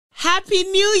Happy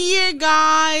New Year,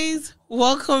 guys.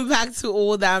 Welcome back to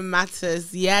All That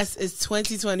Matters. Yes, it's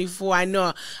 2024. I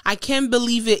know. I can't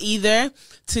believe it either.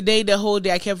 Today, the whole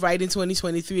day, I kept writing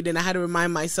 2023. Then I had to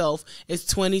remind myself it's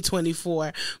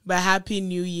 2024. But Happy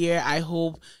New Year. I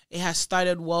hope it has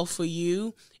started well for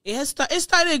you. It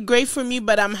started great for me,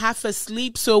 but I'm half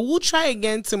asleep. So we'll try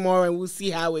again tomorrow and we'll see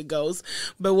how it goes.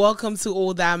 But welcome to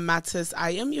All That Matters.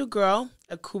 I am your girl,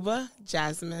 Akuba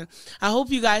Jasmine. I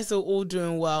hope you guys are all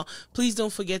doing well. Please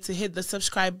don't forget to hit the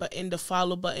subscribe button, the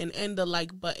follow button, and the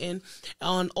like button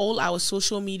on all our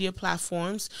social media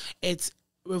platforms. It's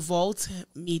Revolt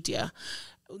Media.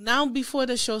 Now, before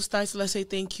the show starts, let's say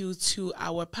thank you to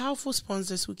our powerful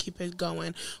sponsors who keep it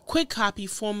going. Quick Copy,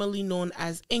 formerly known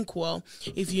as Inkwell.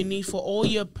 If you need for all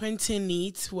your printing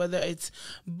needs, whether it's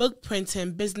book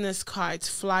printing, business cards,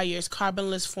 flyers,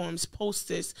 carbonless forms,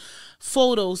 posters,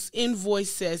 photos,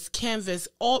 invoices, canvas,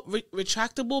 all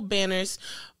retractable banners,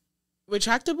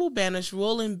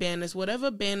 rolling banners, whatever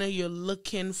banner you're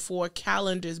looking for,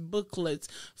 calendars, booklets,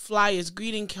 flyers,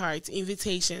 greeting cards,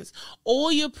 invitations, all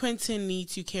your printing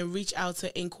needs, you can reach out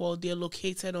to Inkwell. They're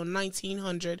located on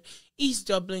 1900 East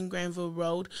Dublin Granville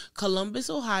Road, Columbus,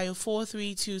 Ohio,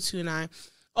 43229.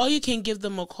 Or you can give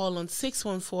them a call on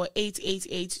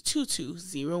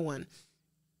 614-888-2201.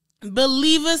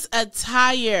 Believers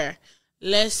Attire.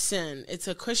 Listen, it's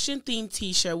a Christian-themed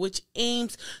t-shirt which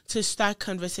aims to start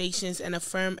conversations and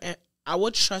affirm our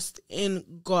trust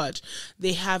in God.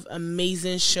 They have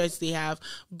amazing shirts. They have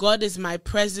God is my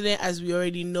president. As we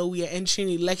already know, we are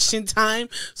entering election time,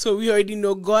 so we already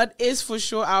know God is for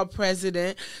sure our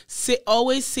president.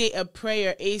 Always say a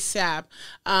prayer ASAP.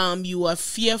 You are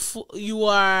fearful. You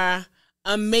are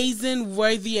amazing,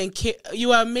 worthy, and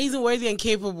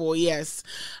capable. Yes.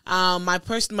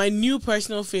 My new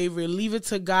personal favorite, leave it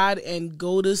to God and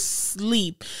go to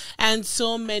sleep, and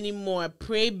so many more.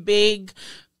 Pray big,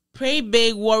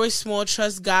 worry small,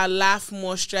 trust God, laugh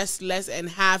more, stress less, and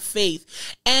have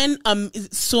faith. And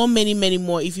so many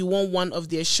more. If you want one of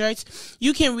their shirts,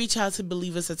 you can reach out to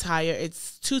Believers Attire.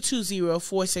 It's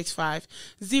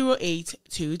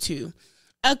 220-465-0822.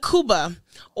 Akuba,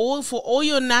 for all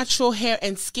your natural hair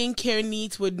and skincare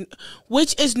needs,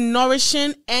 which is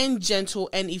nourishing and gentle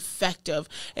and effective.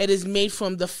 It is made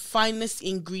from the finest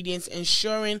ingredients,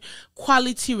 ensuring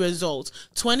quality results.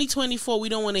 2024, we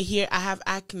don't want to hear, I have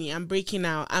acne, I'm breaking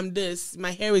out, I'm this,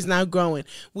 my hair is now growing.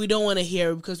 We don't want to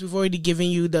hear it because we've already given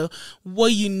you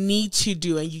what you need to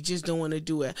do and you just don't want to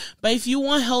do it. But if you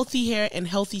want healthy hair and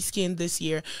healthy skin this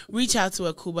year, reach out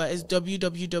to Akuba. It's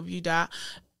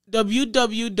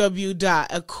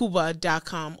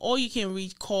www.akuba.com, or you can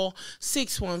call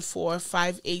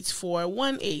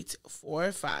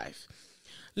 614-584-1845.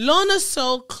 Lona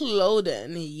Soul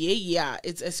Clothing. Yeah,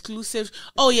 it's exclusive.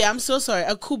 Oh yeah, I'm so sorry.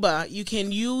 Akuba, you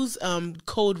can use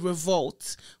code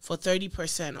REVOLT for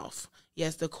 30% off.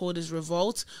 Yes, the code is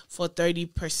REVOLT for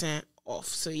 30% off.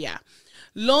 So yeah,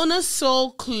 Lona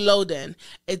Soul Clothing.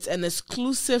 It's an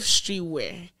exclusive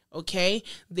streetwear. Okay,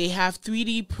 they have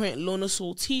 3D print Lona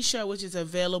Soul t-shirt, which is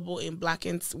available in black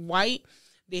and white.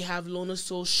 They have Lona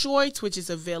Soul shorts, which is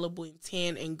available in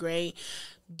tan and gray.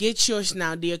 Get yours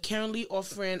now. They are currently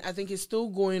offering, I think it's still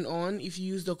going on. If you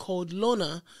use the code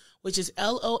LONER, which is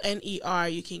LONER,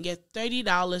 you can get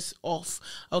 $30 off.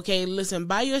 Okay, listen,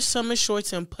 buy your summer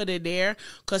shorts and put it there,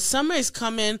 because summer is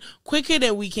coming quicker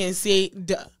than we can say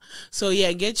duh. So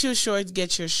yeah, get your shorts,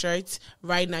 get your shirts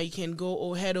right now. You can go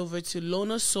or head over to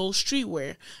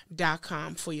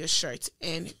LonaSoulStreetwear.com for your shirts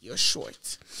and your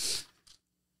shorts.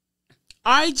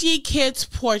 RG Kids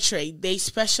Portrait. They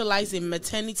specialize in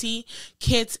maternity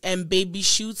kits and baby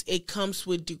shoots. It comes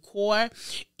with decor.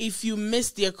 If you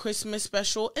missed their Christmas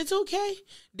special, it's okay.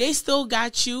 They still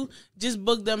got you. Just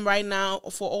book them right now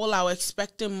for all our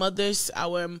expectant mothers,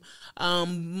 our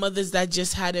mothers that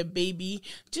just had a baby.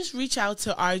 Just reach out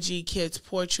to RG Kids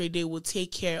Portrait. They will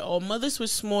take care. Or mothers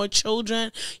with small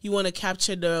children, you want to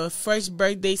capture the first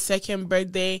birthday, second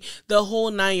birthday, the whole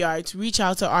 9 yards. Reach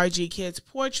out to RG Kids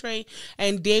Portrait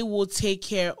and they will take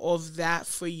care of that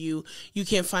for you. You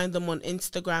can find them on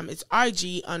Instagram. It's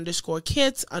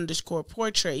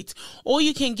RG_kids_portrait. Or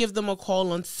you can give them a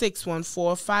call on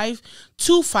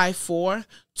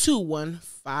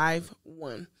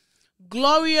 614-254-2151.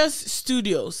 Glorious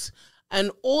Studios, an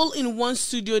all-in-one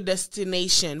studio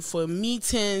destination for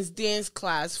meetings, dance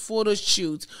class, photo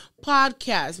shoots,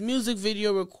 podcast, music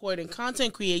video recording,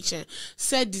 content creation,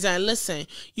 set design. Listen,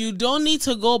 you don't need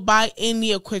to go buy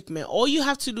any equipment. All you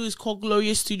have to do is call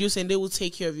Glorious Studios and they will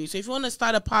take care of you. So if you want to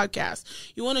start a podcast,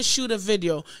 you want to shoot a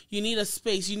video, you need a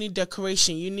space, you need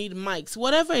decoration, you need mics,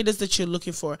 whatever it is that you're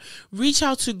looking for, reach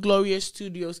out to Glorious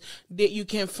Studios. That you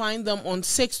can find them on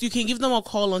you can give them a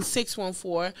call on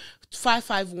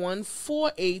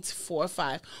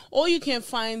 614-551-4845. Or you can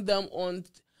find them on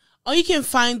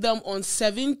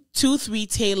 723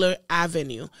 Taylor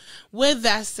Avenue. With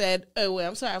that said, oh wait,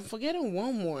 I'm sorry, I'm forgetting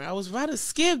one more. I was about to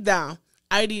skip down.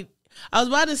 I was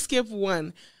about to skip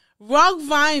one.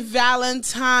 Rockvine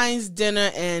Valentine's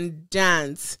Dinner and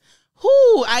Dance.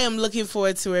 I am looking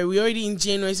forward to it. We're already in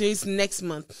January, so it's next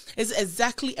month. It's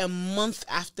exactly a month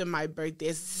after my birthday.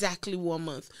 Exactly 1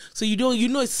 month. So you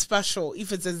know it's special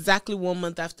if it's exactly 1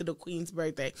 month after the Queen's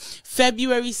birthday.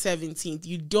 February 17th.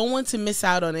 You don't want to miss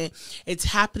out on it. It's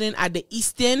happening at the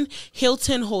Eastern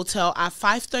Hilton Hotel at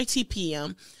 5:30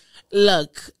 p.m.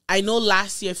 Look, I know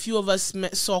last year a few of us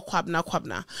saw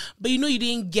Kwabna, but you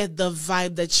didn't get the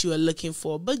vibe that you were looking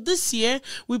for. But this year,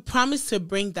 we promise to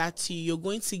bring that to you. You're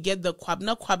going to get the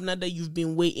Kwabna that you've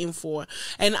been waiting for.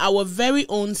 And our very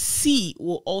own C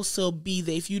will also be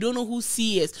there. If you don't know who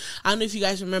C is, I don't know if you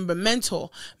guys remember Mentor.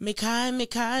 Well,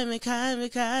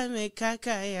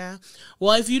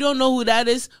 if you don't know who that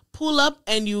is, pull up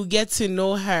and you get to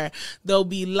know her. There'll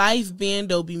be live band,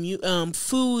 there'll be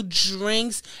food,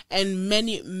 drinks, and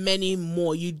many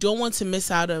more. You don't want to miss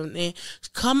out on it.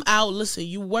 Come out. Listen,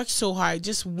 you work so hard.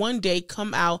 Just one day,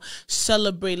 come out,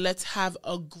 celebrate. Let's have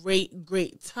a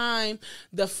great time.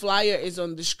 The flyer is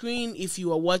on the screen if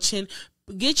you are watching.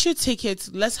 Get your tickets.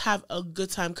 Let's have a good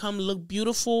time. Come look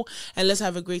beautiful and let's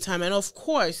have a great time. And of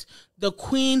course, the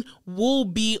Queen will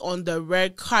be on the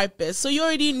red carpet. So you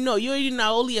already know. You already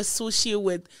not only associate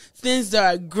with things that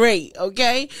are great,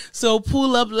 okay? So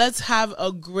pull up. Let's have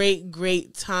a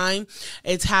great time.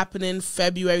 It's happening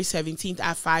February 17th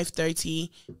at 5:30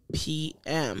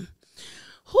 p.m.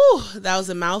 That was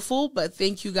a mouthful, but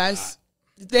thank you guys.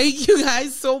 Thank you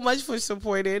guys so much for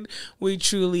supporting. We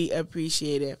truly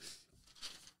appreciate it.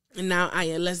 And now,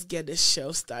 let's get this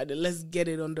show started. Let's get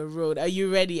it on the road. Are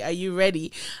you ready? I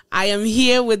am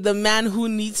here with the man who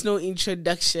needs no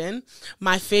introduction,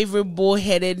 my favorite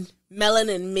bull-headed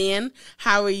melanin man.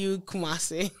 How are you,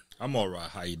 Kumasi? I'm all right.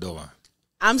 How you doing?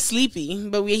 I'm sleepy,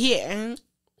 but we're here.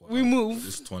 Well, we move.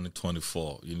 It's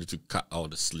 2024. You need to cut all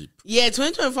the sleep. Yeah,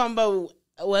 2024, but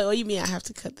what do you mean I have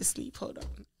to cut the sleep? Hold on.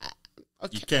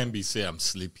 Okay. You can't say I'm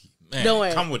sleepy. Man, don't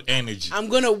worry. Come with energy. I'm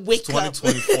going to wake up.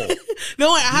 2024.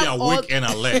 Don't worry.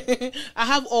 I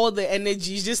have all the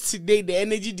energy. Just today, the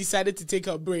energy decided to take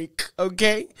a break.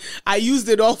 Okay? I used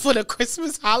it all for the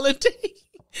Christmas holiday.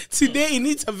 Today, it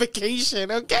needs a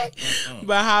vacation. Okay?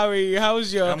 But how are you?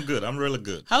 How's your... I'm good. I'm really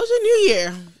good. How's your New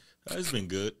Year? It's been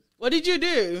good. What did you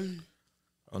do?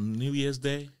 On New Year's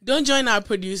Day? Don't join our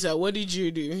producer. What did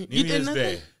you do? New Year's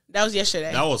Day. That was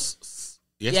yesterday. That was...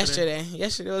 Yesterday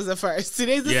was the first.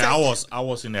 Today's the second. I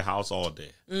was in the house all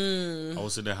day. I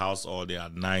was in the house all day.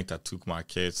 At night, I took my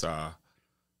kids and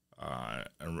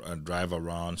drive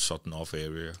around shutting off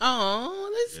area.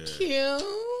 Oh, that's cute. Yeah,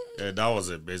 that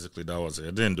was it. Basically, that was it. I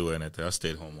didn't do anything. I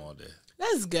stayed home all day.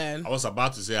 That's good. I was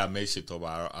about to say I made shit up,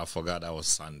 but I forgot that was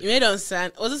Sunday. You made on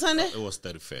Sunday? Was it Sunday? It was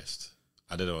 31st.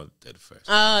 I did it on 31st.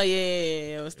 Oh,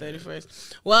 yeah. It was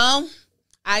 31st. Well...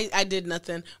 I did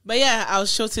nothing. But yeah, our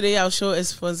show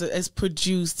is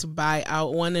produced by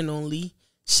our one and only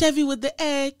Chevy with the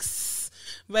X.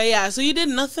 But yeah, so you did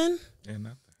nothing? Yeah,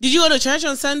 nothing. Did you go to church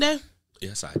on Sunday?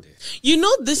 Yes, I did.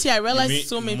 This year I realized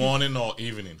so many morning or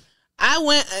evening? I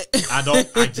went. I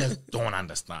just don't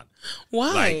understand.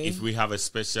 Why? Like if we have a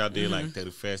special day like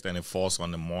 31st and it falls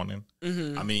on the morning.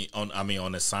 I mean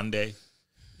on a Sunday, you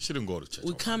shouldn't go to church.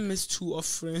 We can't miss two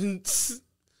offerings.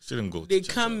 Shouldn't go. They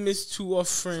can't miss two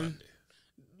offering.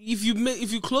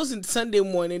 If you close on Sunday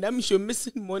morning, that means you're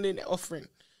missing morning offering.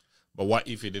 But what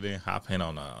if it didn't happen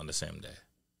on the same day?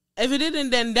 If it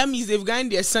didn't, then that means they've gotten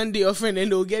their Sunday offering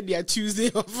and they'll get their Tuesday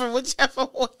offering, whichever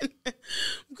one.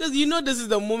 Because this is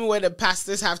the moment where the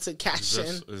pastors have to cash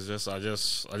in. It's just I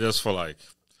just feel like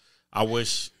I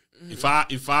wish if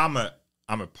I'm a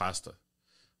pastor.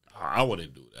 I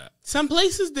wouldn't do that. Some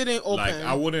places didn't open. Like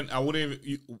I wouldn't.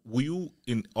 Will you,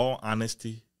 in all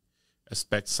honesty,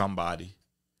 expect somebody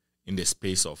in the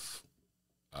space of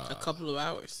a couple of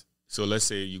hours? So let's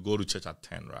say you go to church at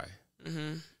 10, right?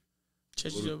 Mm-hmm.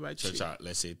 Church at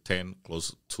let's say 10, close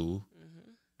to 2,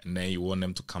 and then you want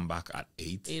them to come back at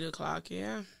 8. 8 o'clock,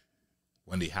 yeah.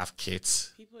 When they have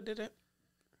kids, people did it.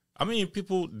 I mean,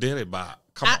 people did it, but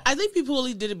come on. I think people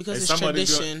only did it because it's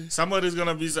tradition. Somebody's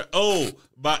gonna be like, oh,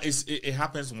 but it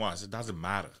happens once. It doesn't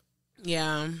matter.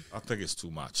 Yeah. I think it's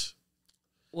too much.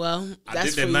 Well, I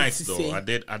did the night though. Say.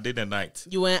 I did the night.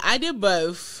 You went. I did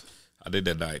both. I did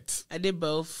the night. I did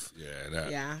both.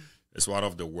 Yeah. It's one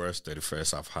of the worst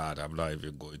 31st I've had. I'm not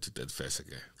even going to 31st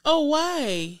again. Oh,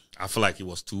 why? I feel like it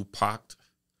was too packed.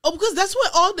 Oh, because that's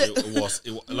what all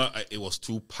the it was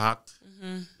too packed.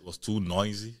 Mm-hmm. It was too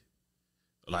noisy.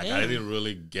 Like I didn't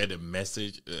really get a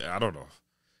message. I don't know.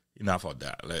 Enough of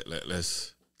that.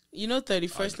 Let's.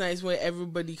 31st night is when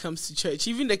everybody comes to church.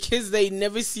 Even the kids, they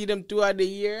never see them throughout the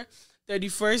year.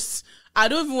 31st, I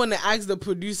don't even want to ask the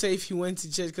producer if he went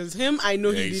to church because I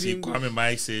know he didn't. Kwame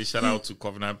Mike says, shout out to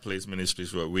Covenant Place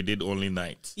Ministries where we did only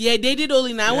night. Yeah, they did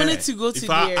only night. I wanted to go to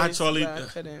theirs, but I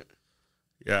couldn't.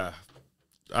 Yeah,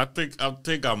 I think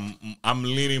I'm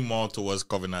leaning more towards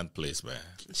Covenant Place, man.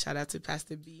 Shout out to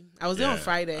Pastor B. I was there on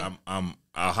Friday. I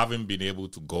haven't been able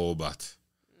to go, but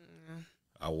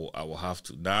I will have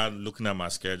to. Now looking at my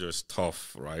schedule, it's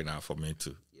tough right now for me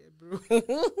to. Yeah, bro.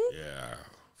 Yeah.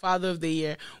 Father of the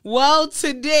Year. Well,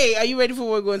 today, are you ready for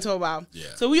what we're going to talk about? Yeah.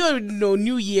 So we already know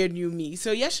New Year, New Me.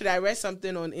 So yesterday I read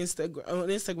something on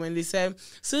Instagram. They said,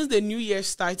 since the New Year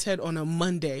started on a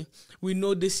Monday, we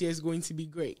know this year is going to be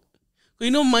great.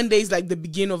 Monday is like the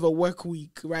beginning of a work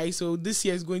week, right? So this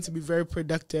year is going to be very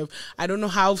productive. I don't know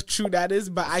how true that is,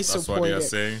 but I support it. That's what they're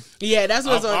saying? Yeah, that's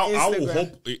what's on Instagram. I will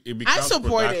hope it becomes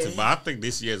productive, but I think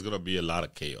this year is going to be a lot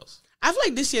of chaos. I feel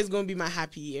like this year is going to be my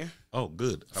happy year. Oh,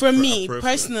 good. For me,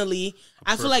 personally,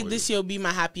 I feel like this year will be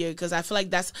my happy year because I feel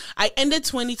like I ended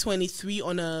 2023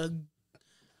 on a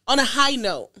high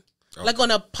note, like on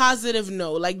a positive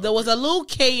note. Like there was a little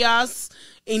chaos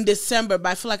in December, but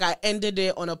I feel like I ended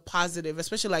it on a positive,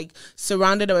 especially like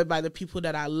surrounded by the people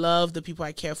that I love, the people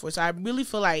I care for. So I really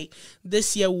feel like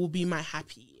this year will be my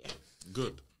happy year.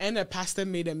 Good. And the pastor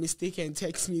made a mistake and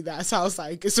texted me that. So I was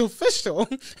like, it's official.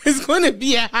 It's going to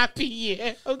be a happy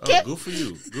year. Okay? Oh, good for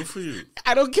you. Good for you.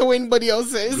 I don't care what anybody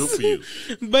else says. Good for you.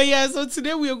 But yeah, so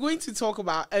today we are going to talk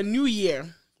about a new year.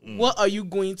 What are you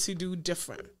going to do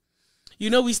different?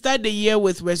 We start the year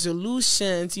with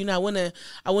resolutions. I want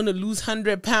to lose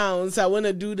 100 pounds. I want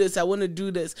to do this. I want to do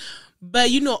this.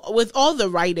 But, with all the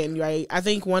writing, right, I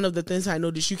think one of the things I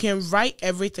noticed, you can write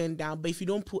everything down, but if you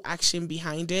don't put action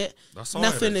behind it,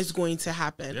 nothing is going to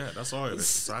happen. Yeah, that's all it is.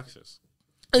 It's actions.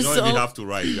 You don't even have to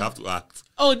write. You have to act.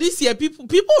 Oh, this year, people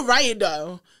write it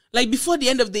down. Like, before the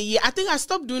end of the year. I think I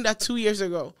stopped doing that 2 years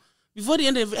ago. Before the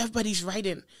end of everybody's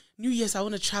writing. New Year's, I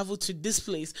want to travel to this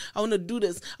place. I want to do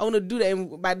this. I want to do that.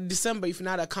 And by December, if you're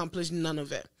not accomplished, none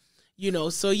of it.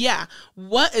 So yeah,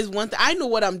 what is one thing? I know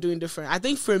what I'm doing different. I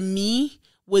think for me,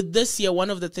 with this year, one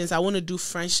of the things I want to do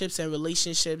friendships and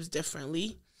relationships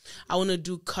differently. I want to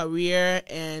do career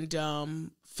and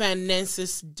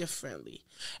finances differently.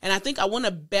 And I think I want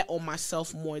to bet on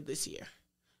myself more this year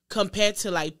compared to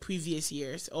like previous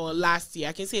years or last year.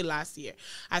 I can say last year.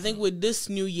 I think with this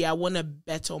new year, I want to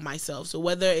bet on myself. So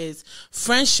whether it's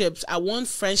friendships, I want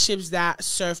friendships that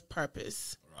serve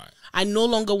purpose. I no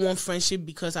longer want friendship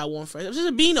because I want friends.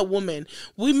 Just being a woman,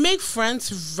 we make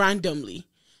friends randomly,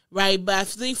 right? But I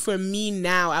think for me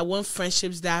now, I want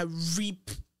friendships that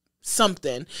reap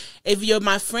something. If you're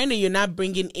my friend and you're not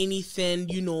bringing anything,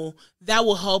 that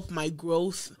will help my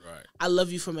growth. Right. I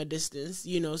love you from a distance,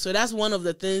 So that's one of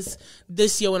the things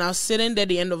this year when I was sitting there at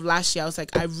the end of last year, I was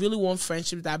like, I really want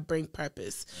friendships that bring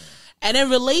purpose. And then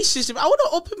relationship, I want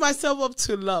to open myself up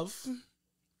to love.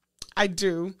 I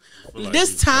do. Like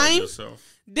this time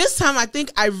I think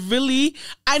I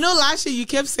know last year you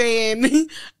kept saying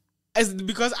it's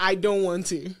because I don't want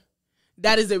to.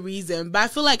 That is the reason. But I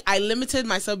feel like I limited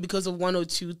myself because of one or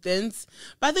two things.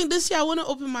 But I think this year I want to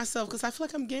open myself because I feel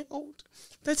like I'm getting old.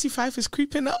 35 is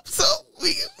creeping up. So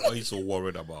why are you so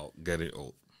worried about getting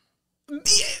old? Yeah,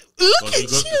 look at you.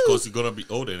 Because you're going to be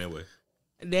old anyway.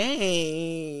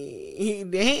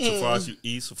 Dang. So far as you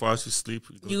eat, so far as you sleep,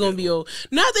 you're gonna be old.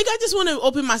 No, I think I just want to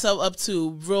open myself up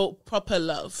to real proper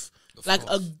love, like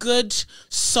a good,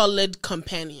 solid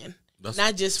companion,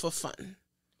 not just for fun.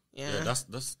 Yeah,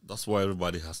 that's what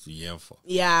everybody has to yearn for.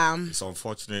 Yeah, it's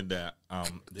unfortunate that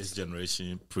this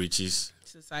generation preaches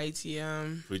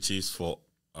for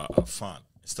fun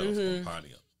instead of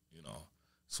companion.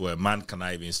 So a man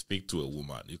cannot even speak to a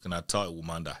woman. You cannot tell a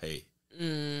woman that hey,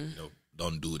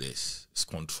 don't do this. It's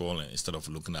controlling instead of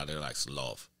looking at it like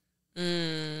love.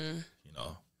 You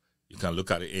can look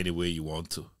at it any way you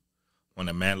want to. When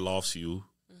a man loves you,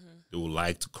 they will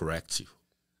like to correct you.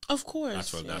 Of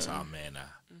course. That's how men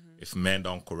are. If men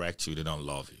don't correct you, they don't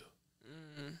love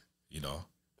you.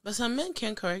 But some men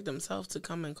can't correct themselves to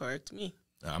come and correct me.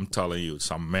 I'm telling you,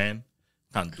 some men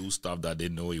can do stuff that they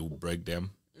know it will break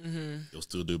them. They'll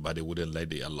still do it, but they wouldn't let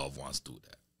their loved ones do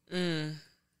that.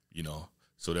 You know?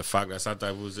 So the fact that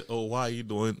sometimes we say, oh, why are you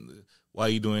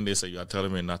doing this? And you are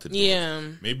telling me not to do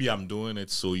it. Maybe I'm doing it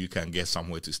so you can get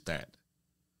somewhere to stand.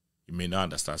 You may not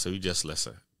understand, so you just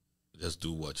listen. Just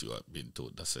do what you are being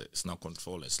told. That's it. It's not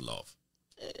control, it's love.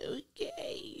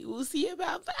 Okay, we'll see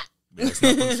about that. But it's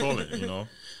not controlling, you know?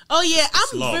 Oh, yeah.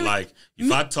 It's love. Like,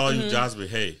 if I tell you, Jasmine,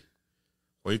 hey,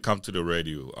 when you come to the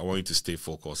radio, I want you to stay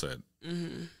focused and,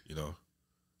 you know,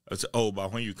 I say, oh,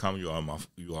 but when you come, you are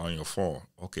on your phone.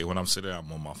 Okay, when I'm sitting there,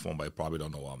 I'm on my phone, but you probably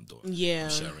don't know what I'm doing. Yeah. I'm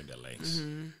sharing the links. You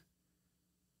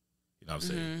know what I'm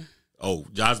saying? Oh,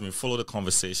 Jasmine, follow the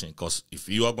conversation, because if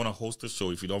you are going to host the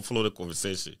show, if you don't follow the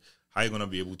conversation, how are you going to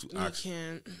be able to ask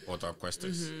important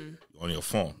questions on your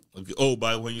phone? Okay. Oh,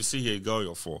 but when you see here, you go on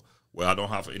your phone. Well, I don't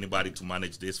have anybody to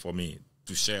manage this for me,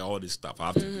 to share all this stuff. I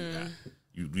have to do that.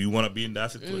 Do you want to be in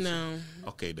that situation? No.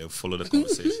 Okay, then follow the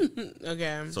conversation.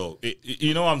 Okay. So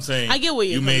you know what I'm saying? I get what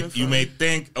you're coming from. You may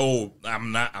think, oh,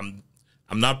 I'm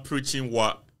not preaching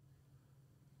what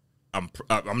I'm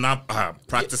not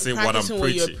practicing what I'm preaching.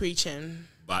 What you're preaching.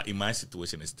 But in my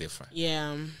situation, it's different.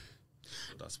 Yeah.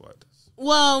 So that's why it is.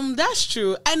 Well, that's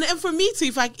true. And for me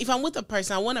too, if I'm with a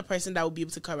person, I want a person that will be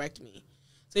able to correct me.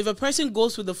 So if a person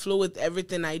goes with the flow with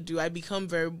everything I do, I become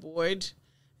very bored.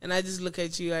 And I just look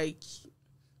at you like,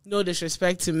 no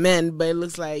disrespect to men, but it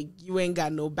looks like you ain't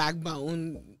got no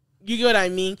backbone. You get what I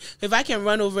mean? If I can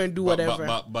run over and do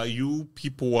whatever. But you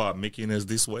people are making us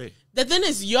this way. The thing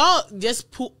is, y'all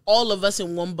just put all of us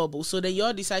in one bubble. So then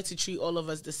y'all decide to treat all of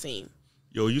us the same.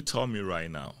 Yo, you tell me right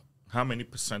now, how many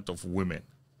 % of women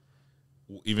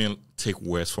will even take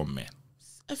words from men?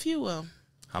 A few will.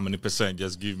 How many %?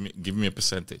 Just give me a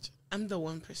percentage. I'm the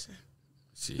 1%.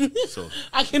 See, so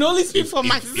I can only speak for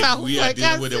myself. If we are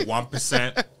dealing with a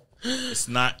 1%,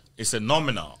 it's a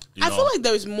nominal. You know? I feel like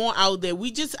there is more out there.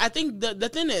 I think the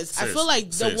thing is, I feel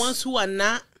like the ones who are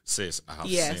not. Sis, I have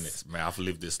seen it. Man, I've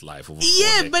lived this life over 4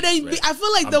 decades, but then, right? I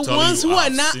feel like the ones who are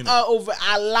not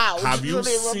are loud.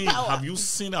 Have you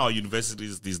seen our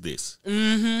universities these days?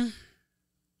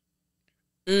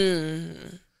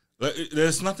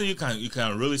 There's nothing you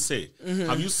can really say.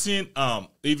 Have you seen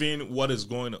even what is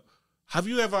going on? Have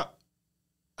you ever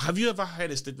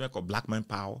heard a statement called Black Man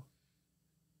Power?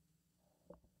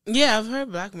 Yeah, I've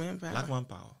heard Black Man Power. Black Man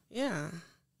Power. Yeah.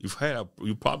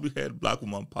 You probably heard Black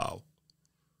Woman Power.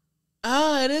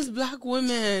 Oh, it is Black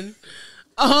women.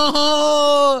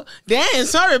 Oh, dang!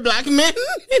 Sorry, Black men.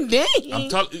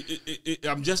 Dang.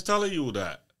 I'm just telling you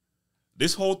that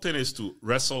this whole thing is to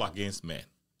wrestle against men.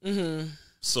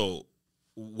 So,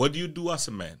 what do you do as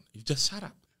a man? You just shut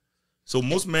up. So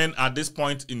most men at this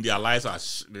point in their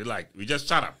lives they're like, we just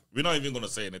shut up. We're not even going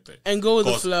to say anything. And go with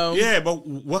the flow. Yeah, but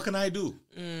what can I do?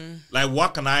 Like,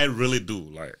 what can I really do?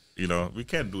 Like, you know, we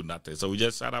can't do nothing. So we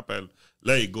just shut up and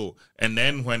let it go. And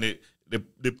then when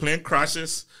the plane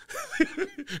crashes,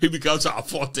 it becomes our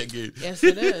fault again. Yes,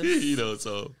 it is. You know,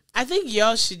 so. I think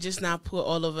y'all should just not put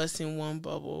all of us in one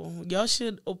bubble. Y'all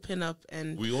should open up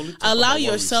and allow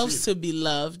yourselves to be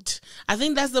loved. I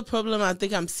think that's the problem I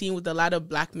think I'm seeing with a lot of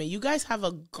Black men. You guys have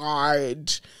a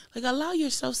guard. Like, allow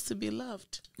yourselves to be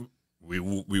loved. We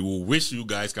will wish you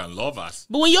guys can love us.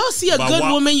 But when y'all see a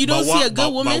good woman, you don't see a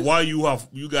good woman. But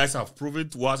what you guys have proven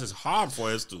to us is hard for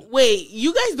us to. Wait,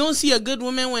 you guys don't see a good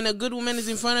woman when a good woman is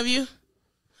in front of you?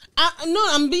 No,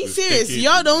 I'm being serious.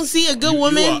 Y'all don't see a good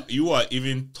woman. You are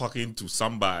even talking to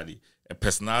somebody, a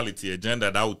personality, a gender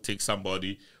that would take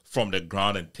somebody from the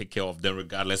ground and take care of them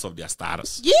regardless of their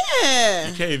status. Yeah.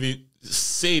 You can't even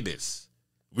say this.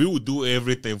 We will do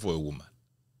everything for a woman.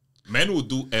 Men will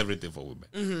do everything for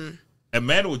women. A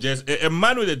man with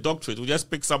a doctorate will just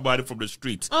pick somebody from the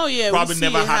street. Oh, yeah. Probably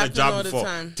never had a job before.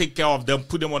 Take care of them,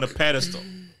 put them on a pedestal.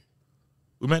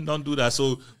 Women don't do that.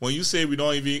 So when you say we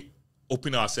don't even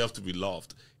open ourselves to be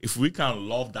loved, if we can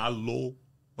love that low,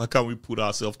 why can't we put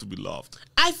ourselves to be loved?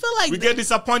 I feel like we get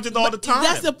disappointed all the time.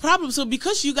 That's the problem. So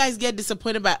because you guys get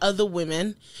disappointed by other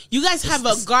women, you guys have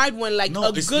a guard when a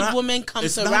good woman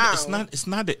comes around. It's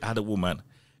not the other woman.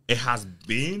 It has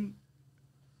been.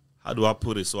 How do I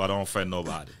put it so I don't offend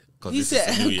nobody? He said,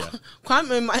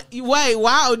 Kwame, why?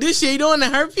 Wow, this shit, you don't want to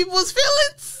hurt people's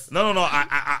feelings? No.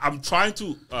 I'm trying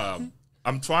to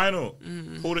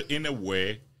put it in a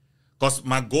way, because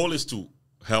my goal is to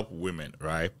help women,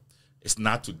 right? It's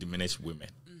not to diminish women.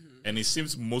 And it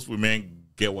seems most women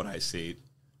get what I say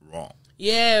wrong.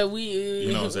 Yeah,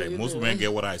 you know what I'm saying? Most women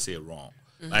get what I say wrong.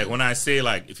 Like when I say,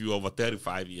 like, if you're over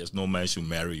 35 years, no man should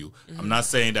marry you. I'm not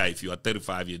saying that if you are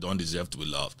 35 years, you don't deserve to be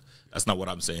loved. That's not what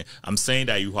I'm saying. I'm saying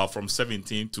that you have from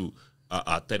 17 to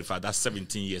 35. That's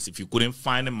 17 years. If you couldn't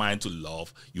find a man to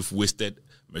love, you've wasted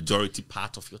majority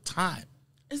part of your time.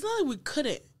 It's not like we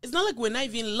couldn't. It's not like we're not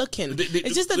even looking.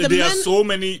 It's just that there are so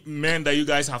many men that you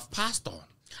guys have passed on.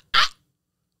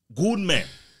 Good men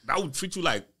that would treat you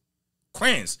like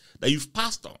queens that you've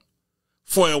passed on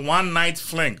for a one-night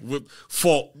fling,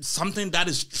 for something that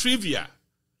is trivial.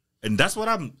 And that's what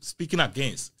I'm speaking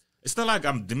against. It's not like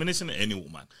I'm diminishing any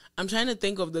woman. I'm trying to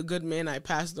think of the good men I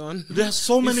passed on. There's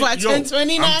so many. Before I turned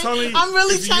 29, I'm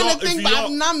really trying to think, but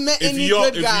I've not met any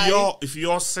good guy. If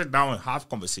you all sit down and have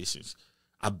conversations,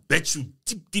 I bet you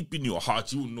deep in your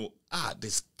heart, you know,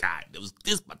 this guy, there was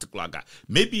this particular guy.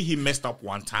 Maybe he messed up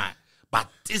one time, but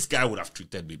this guy would have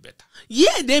treated me better.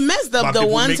 Yeah, they messed up the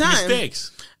one time.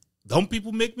 Mistakes. Don't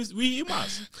people make mistakes? We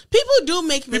humans. People do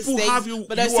make mistakes,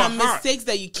 but there's some mistakes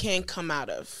that you can't come out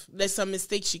of. There's some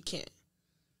mistakes you can't.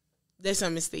 There's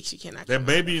some mistakes you cannot. Then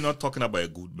maybe you're not talking about a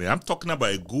good man. I'm talking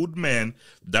about a good man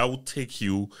that will take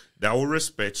you, that will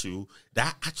respect you,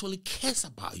 that actually cares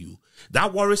about you,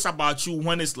 that worries about you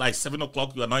when it's like 7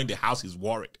 o'clock, you are not in the house, he's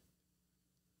worried.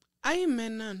 I ain't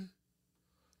met none.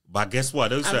 But guess what?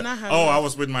 They'll say, I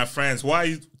was with my friends. Why are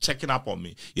you checking up on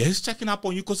me? Yeah, he's checking up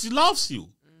on you because he loves you.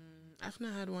 I've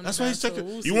not had one. That's why he's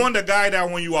checking. So you want the guy that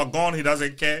when you are gone, he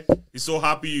doesn't care. He's so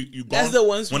happy you gone. That's the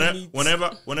ones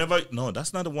whenever. No,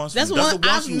 that's not the ones. That's the ones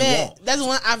I've met. That's the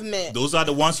one I've met. Those are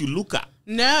the ones you look at.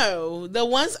 No, the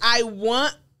ones I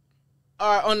want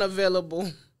are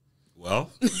unavailable.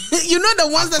 Well, you know the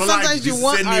ones that sometimes like you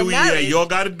want are married. You all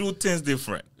got to do things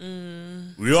different.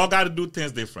 We all got to do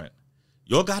things different.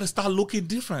 You all got to start looking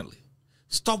differently.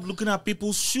 Stop looking at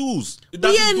people's shoes. It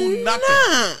doesn't do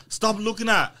nothing. Stop looking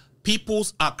at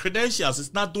people's credentials.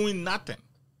 It's not doing nothing.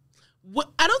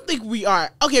 I don't think we are.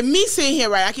 Okay, me saying here,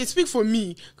 right, I can speak for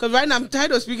me. Because right now I'm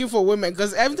tired of speaking for women.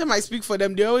 Because every time I speak for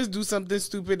them, they always do something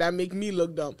stupid that make me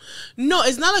look dumb. No,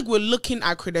 it's not like we're looking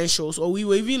at credentials or we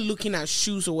were even looking at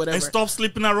shoes or whatever. And stop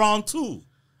sleeping around too.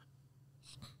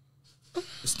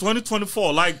 It's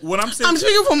 2024. Like, what I'm saying... I'm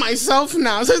speaking for myself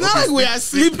now. So it's not like we are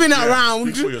sleeping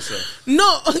around. Speak for yourself.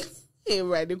 No. Hey,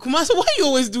 right. Kumasa, why you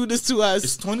always do this to us?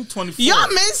 It's 2024. Y'all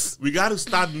miss. We got to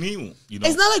start new. You know?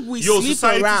 It's not like we sleep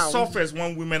society around. suffers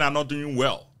when women are not doing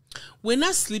well. We're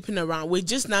not sleeping around. We're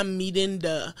just not meeting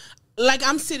the... Like,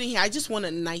 I'm sitting here. I just want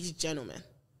a nice gentleman.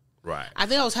 Right. I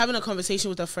think I was having a conversation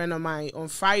with a friend of mine on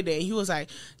Friday. And he was like,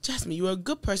 Jasmine, you're a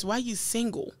good person. Why are you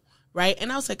single? Right?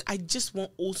 And I was like, I just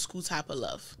want old school type of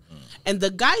love. And the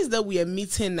guys that we are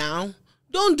meeting now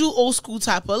don't do old school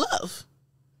type of love.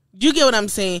 You get what I'm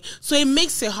saying? So it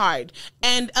makes it hard.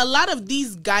 And a lot of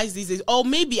these guys these days,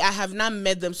 maybe I have not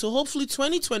met them. So hopefully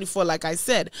 2024, like I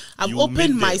said, I've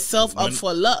opened myself up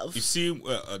for love. You see,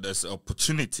 there's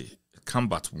opportunity. Come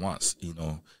but once, you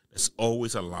know. There's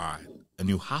always a line. And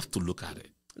you have to look at it.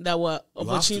 That what?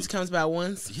 Opportunity comes by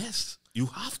once? Yes. You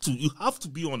have to. You have to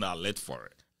be on the alert for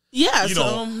it. Yeah, you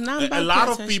know, a lot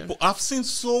of people, I've seen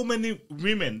so many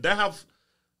women that have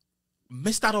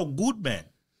missed out on good men.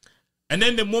 And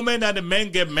then the moment that the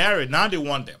men get married, now they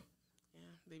want them. Yeah,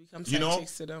 they become side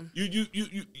chicks to them.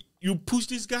 You push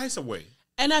these guys away.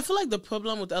 And I feel like the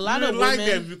problem with a lot of women... like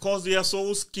them because they are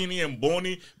so skinny and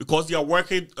bony, because they are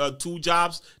working 2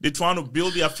 jobs, they're trying to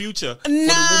build their future for the woman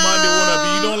they want to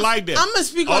be. You don't like them. I'm going to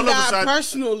speak on that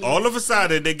personally. All of a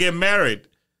sudden, they get married.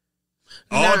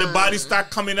 The body start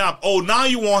coming up. Oh, now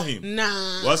you want him.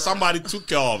 Nah. Well, somebody took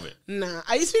care of it. Nah.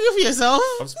 Are you speaking for yourself?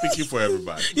 I'm speaking for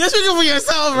everybody. You're speaking for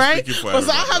yourself, right? Speaking for everybody.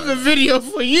 So I have a video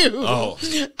for you. Oh.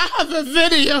 I have a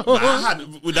video.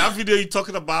 With that video you're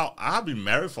talking about, I have been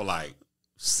married for like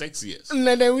 6 years.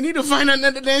 No, then we need to find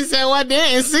another day and say, what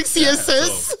day in 6 years,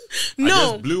 sis? No.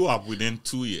 I just blew up within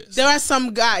 2 years. There are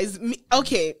some guys.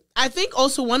 Okay. I think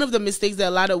also one of the mistakes that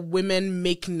a lot of women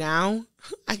make now,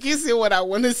 I can't say what I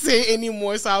want to say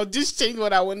anymore, so I'll just change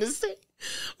what I want to say.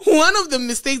 One of the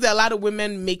mistakes that a lot of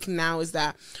women make now is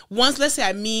that once, let's say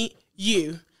I meet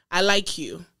you, I like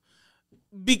you.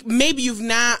 Maybe we've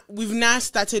not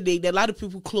started dating. A lot of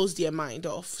people close their mind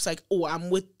off. It's like, oh, I'm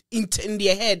with, in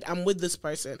their head, I'm with this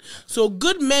person. So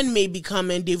good men may be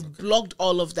coming. They've blocked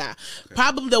all of that. Okay.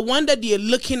 Probably the one that they're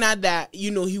looking at that,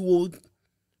 you know, he will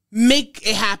make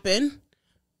it happen,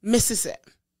 misses it.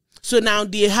 So now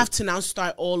they have to now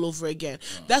start all over again.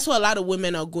 That's what a lot of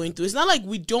women are going through. It's not like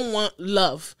we don't want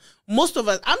love. Most of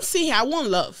us, I'm saying here, I want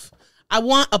love. I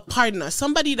want a partner,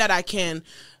 somebody that I can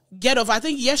get off. I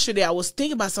think yesterday I was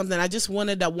thinking about something. I just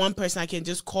wanted that one person I can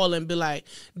just call and be like,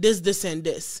 this, and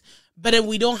this. But then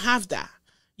we don't have that.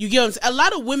 You get what I'm saying? A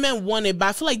lot of women want it, but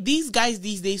I feel like these guys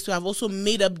these days to have also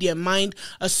made up their mind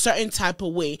a certain type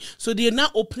of way. So they're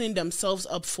not opening themselves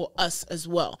up for us as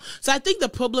well. So I think the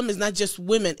problem is not just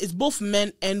women. It's both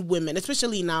men and women,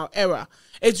 especially in our era.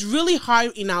 It's really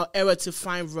hard in our era to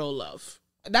find real love.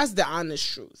 That's the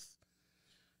honest truth.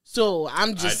 So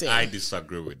I'm just saying. I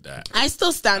disagree with that. I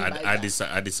still stand by that.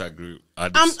 I disagree.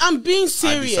 I'm being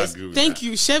serious. Thank that.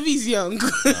 you. Chevy's young.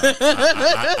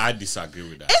 I disagree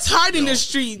with that. It's hard in the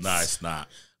streets. No, it's not.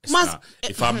 It's not.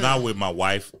 If I'm not with my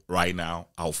wife right now,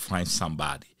 I'll find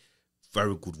somebody.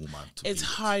 Very good woman to It's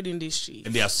hard in the streets.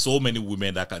 And there are so many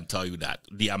women that can tell you that.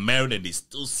 They are married and they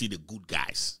still see the good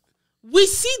guys. We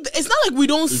see, it's not like we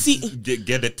don't see.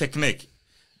 Get the technique.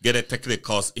 Get a technique,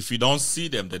 because if you don't see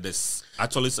them, then there's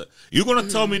actually. You're gonna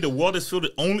tell me the world is filled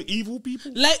with only evil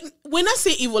people? Like, when I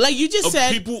say evil, like you just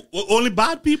said, people, only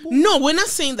bad people? No, we're not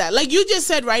saying that. Like you just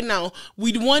said right now,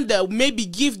 we'd want to maybe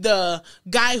give the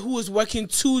guy who is working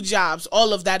 2 jobs,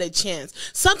 all of that, a chance.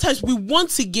 Sometimes we want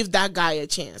to give that guy a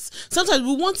chance. Sometimes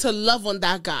we want to love on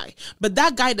that guy, but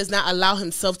that guy does not allow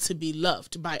himself to be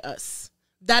loved by us.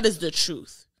 That is the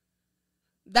truth.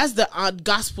 That's the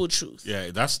gospel truth.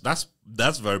 Yeah,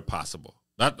 that's very possible.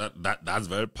 That's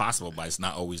very possible, but it's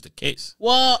not always the case.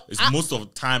 Well, it's most of the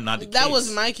time not the case. That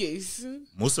was my case.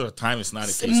 Most of the time, it's not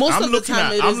the case. Most of the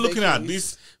time, I'm looking at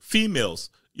these females.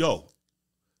 Yo,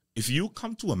 if you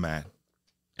come to a man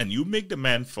and you make the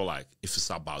man feel like if it's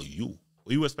about you,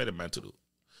 what do you expect a man to do?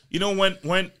 You know,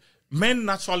 when men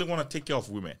naturally want to take care of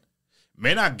women,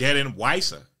 men are getting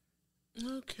wiser.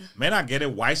 Okay. Men are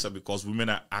getting wiser because women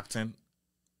are acting.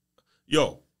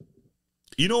 Yo,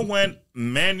 you know when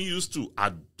men used to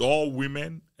adore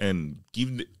women and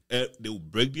give, they will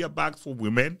break their back for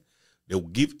women. They will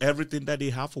give everything that they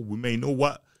have for women. You know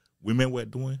what women were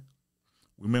doing?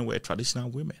 Women were traditional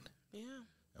women. Yeah.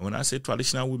 And when I say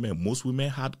traditional women, most women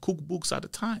had cookbooks at the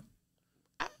time.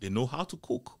 They know how to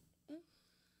cook.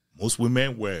 Most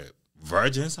women were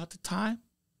virgins at the time.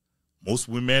 Most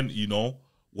women, you know,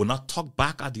 will not talk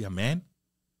back at their men.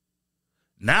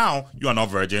 Now, you are not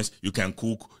virgins. You can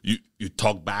cook. You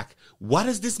talk back. What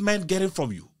is this man getting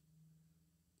from you?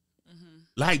 Mm-hmm.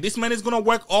 Like, this man is going to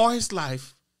work all his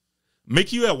life,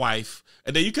 make you a wife,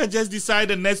 and then you can just decide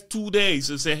the next 2 days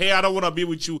and say, hey, I don't want to be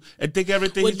with you, and take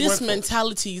everything. With this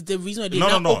mentality is the reason why they're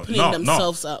not opening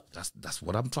themselves up. That's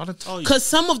what I'm trying to tell you. Because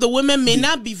some of the women may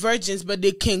not be virgins, but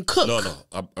they can cook.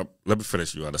 No. Let me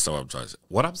finish. You understand what I'm trying to say.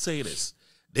 What I'm saying is,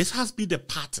 this has been the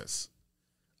patterns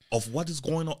of what is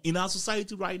going on in our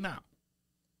society right now.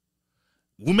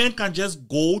 Women can just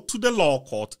go to the law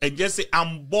court and just say,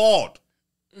 I'm bored.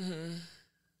 Mm-hmm.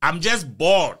 I'm just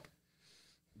bored.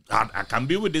 I can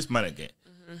be with this man again.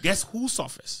 Mm-hmm. Guess who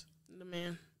suffers? The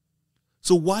man.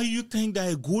 So why do you think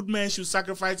that a good man should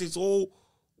sacrifice his whole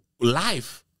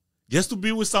life just to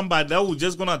be with somebody that was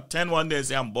just going to turn one day and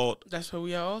say, I'm bored? That's why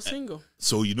we are all single.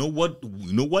 So you know what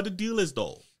the deal is,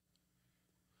 though?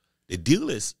 The deal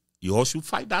is, you all should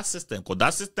fight that system, because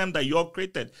that system that you all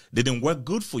created didn't work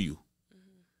good for you.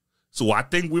 Mm-hmm. So I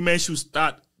think women should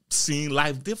start seeing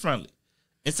life differently.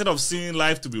 Instead of seeing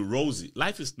life to be rosy,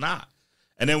 life is not.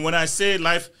 And then when I say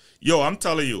life, yo, I'm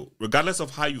telling you, regardless of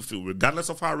how you feel, regardless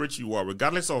of how rich you are,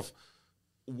 regardless of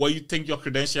what you think your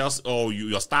credentials or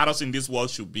your status in this world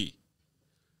should be,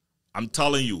 I'm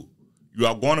telling you, you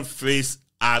are going to face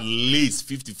at least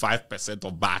 55%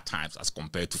 of bad times as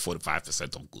compared to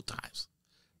 45% of good times.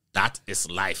 That is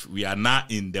life. We are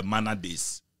not in the manna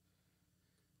days.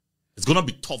 It's going to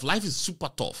be tough. Life is super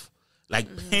tough. Like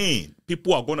pain.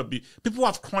 People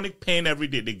have chronic pain every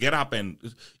day. They get up and,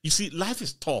 you see, life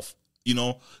is tough, you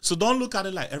know. So don't look at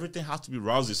it like everything has to be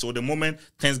rosy. So the moment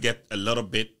things get a little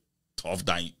bit tougher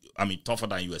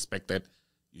than you expected,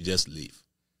 you just leave.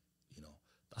 You know,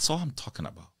 that's all I'm talking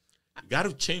about. You got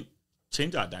to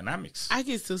change our dynamics. I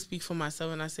can still speak for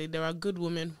myself and I say there are good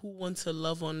women who want to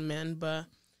love on men, but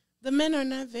the men are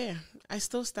not there. I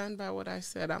still stand by what I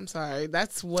said. I'm sorry.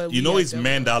 That's what you know. It's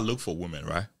men that look for women,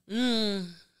 right?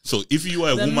 So if you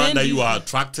are a woman that you are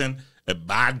attracting a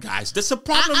bad guys, there's a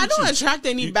problem. I don't attract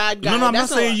any bad guys. No, I'm not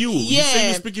saying you. Yeah. You say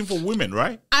you're speaking for women,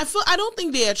 right? I don't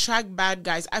think they attract bad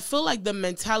guys. I feel like the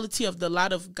mentality of the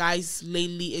lot of guys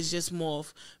lately is just more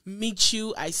of meet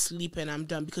you, I sleep, and I'm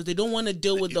done, because they don't want to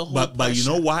deal with the whole. But you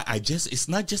know why? It's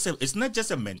not just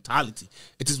a mentality.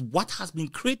 It is what has been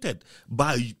created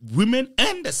by women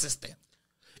and the system.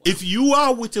 If you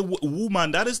are with a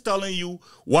woman that is telling you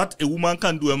what a woman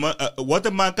can do, what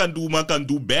a man can do, woman can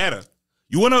do better.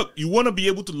 You wanna be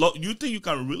able to love. You think you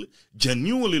can really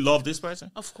genuinely love this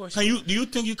person? Of course. Do you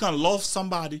think you can love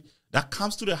somebody that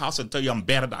comes to the house and tell you I'm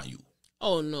better than you?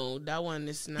 Oh no, that one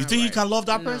is not. You think right. you can love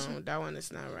that person? No, that one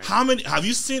is not right. How many? Have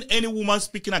you seen any woman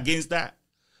speaking against that?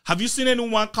 Have you seen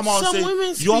anyone come out Some and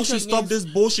women say, "Y'all should speak stop this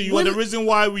bullshit"? You are the reason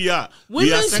why we are.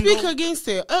 Women single. speak against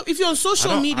it. If you're on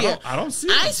social media, I don't see.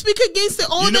 I speak against it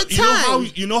all the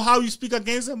time. You know how you speak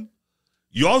against them?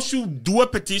 Y'all should do a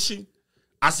petition,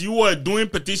 as you were doing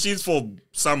petitions for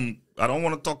some. I don't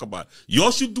want to talk about.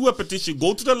 Y'all should do a petition.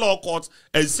 Go to the law courts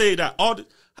and say that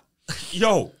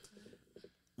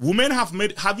women have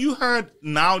made. Have you heard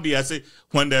now? They say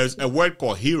when there's a word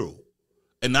called hero,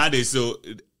 and now they say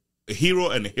a hero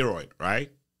and a heroine,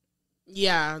 right?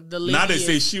 Yeah, the lady. Now they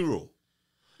say Shiro.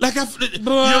 Like I've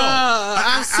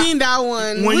seen that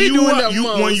one. When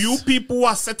when you people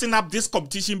are setting up this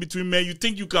competition between men, you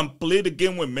think you can play the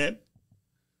game with men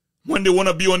when they want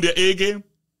to be on their A game?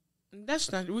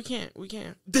 That's not. We can't.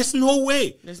 There's no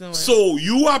way. So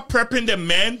you are prepping the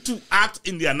men to act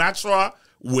in their natural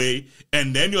way,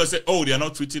 and then you'll say, "Oh, they're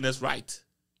not treating us right."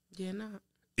 They're not.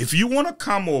 If you want to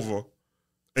come over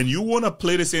and you want to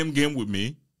play the same game with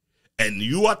me, and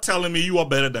you are telling me you are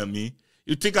better than me,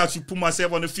 you think I should put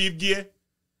myself on the 5th gear?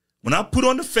 When I put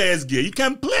on the 1st gear, you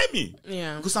can't play me.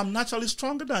 Yeah. Because I'm naturally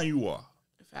stronger than you are.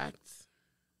 Facts.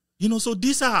 So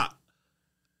these are...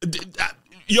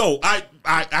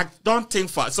 I don't think...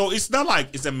 So it's not like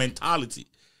it's a mentality.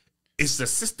 It's the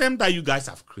system that you guys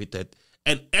have created.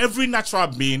 And every natural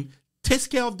being takes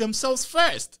care of themselves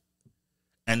first.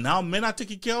 And now men are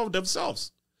taking care of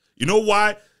themselves. You know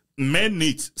why? Men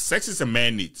need sex is a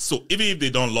man need. So even if they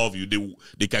don't love you,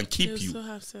 they can keep you. Still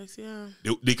have sex, yeah.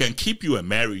 They can keep you and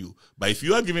marry you. But if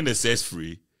you are giving the sex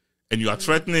free and you are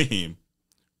threatening him,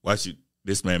 why should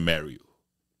this man marry you?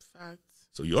 Facts.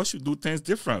 So you all should do things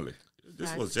differently.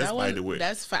 This was just by the way.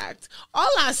 That's fact. All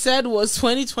I said was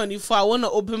 2024. I want to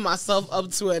open myself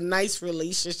up to a nice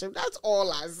relationship. That's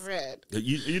all I said.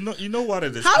 You know what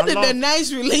it is. How did the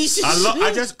nice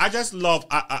relationship? I just love.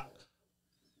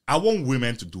 I want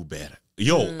women to do better.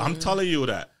 I'm telling you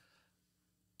that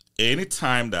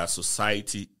anytime that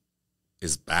society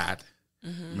is bad,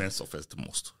 men suffer the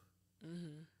most.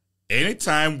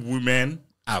 Anytime women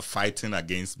are fighting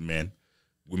against men,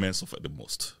 women suffer the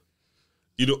most.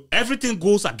 Everything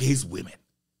goes against women.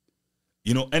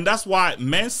 And that's why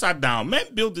men sat down. Men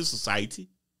built this society.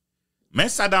 Men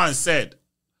sat down and said,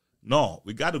 no,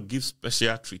 we got to give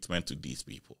special treatment to these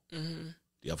people.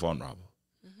 They are vulnerable.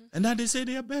 And now they say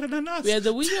they are better than us. We are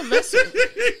the weaker vessel.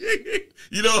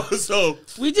 So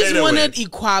we just wanted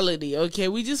equality, okay?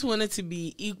 We just wanted to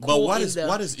be equal. But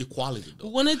what is equality,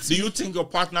 though? Do you think your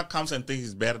partner comes and thinks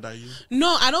he's better than you?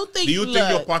 No, I don't think. Do you think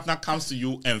your partner comes to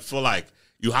you and feel like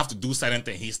you have to do certain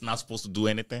things, he's not supposed to do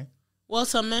anything? Well,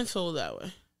 some men feel that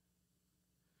way.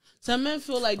 Some men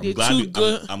feel like they're too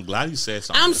good. I'm glad you said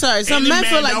something. I'm sorry. Some men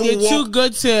feel like they're too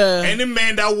good to... Any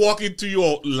man that walk into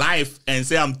your life and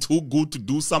say, I'm too good to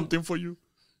do something for you,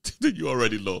 you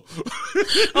already know.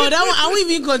 Oh, that one, I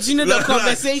won't even continue the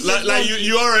conversation.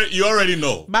 You already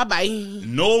know. Bye-bye.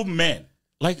 No man.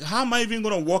 Like, how am I even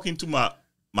going to walk into my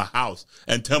house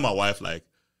and tell my wife, like,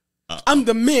 I'm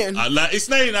the man. It's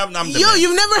not even I'm the man.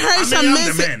 You've never heard some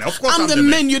men say, Of course I'm the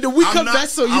man. You're the weaker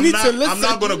vessel. You need to listen. I'm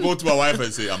not going to go to my wife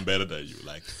and say, I'm better than you.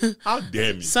 Like, how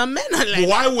dare me? Some men are like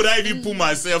Why would I even put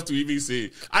myself to even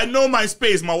say, I know my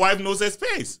space. My wife knows her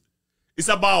space. It's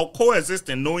about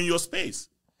coexisting, knowing your space.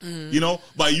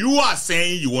 But you are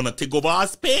saying you want to take over our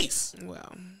space.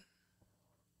 Well.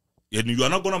 And you are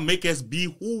not going to make us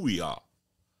be who we are.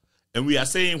 And we are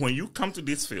saying when you come to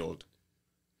this field,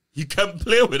 you can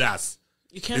play with us.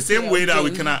 You can't the same way that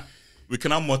we cannot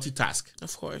multitask.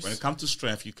 Of course. When it comes to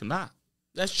strength, you cannot.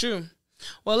 That's true.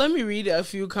 Well, let me read a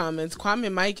few comments.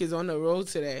 Kwame Mike is on the road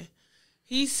today.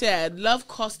 He said, love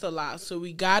costs a lot, so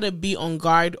we gotta be on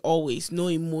guard always. No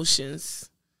emotions.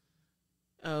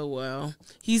 Oh, well.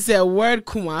 He said, word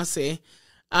Kumase.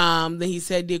 Then he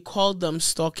said they called them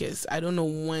stalkers. I don't know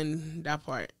when that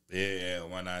part. Yeah,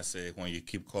 when I say when you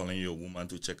keep calling your woman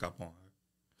to check up on her.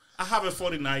 I have a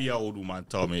 49-year-old woman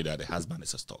tell me that the husband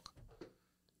is a stalker.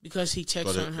 Because he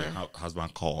checks on her. The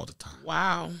husband call all the time.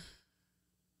 Wow.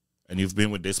 And you've been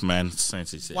with this man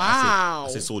since. He said, wow.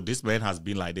 I said, so this man has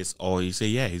been like this? Or he said,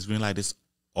 yeah, he's been like this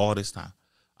all this time.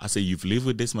 I said, you've lived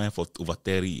with this man for over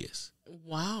 30 years.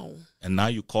 Wow. And now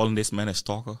you're calling this man a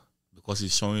stalker because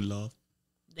he's showing love?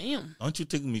 Damn. Don't you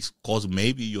think because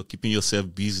maybe you're keeping yourself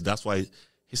busy, that's why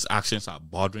his actions are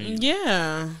bothering you?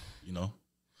 Yeah.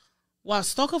 Wow,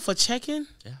 stalker for checking?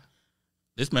 Yeah.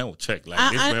 This man will check.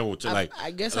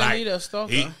 I guess I need a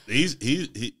stalker.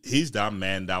 He's that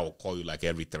man that will call you like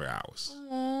every 3 hours.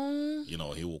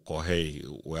 Aww. He will call, hey,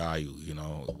 where are you?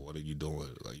 What are you doing?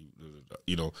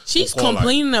 She's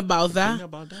complaining about that.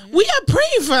 Yeah. We are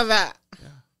praying for that. Yeah.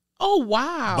 Oh,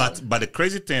 wow. But the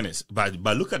crazy thing is, but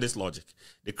look at this logic.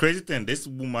 The crazy thing, this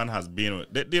woman has been,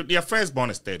 their firstborn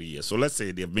is 30 years. So let's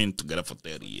say they've been together for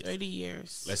 30 years. 30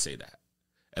 years. Let's say that.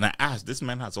 And I asked, this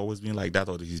man has always been like that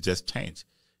or he's just changed?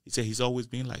 He said he's always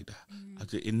been like that. I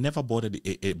said, it never bothered,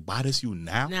 it bothers you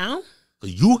now? Now?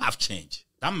 You have changed.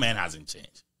 That man hasn't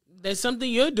changed. There's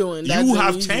something you're doing. You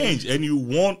have changed and you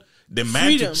want the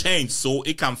man to change so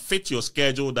it can fit your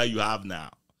schedule that you have now.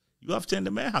 You have changed.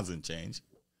 The man hasn't changed.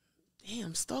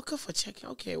 Damn, stalker for checking.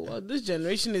 Okay, well, this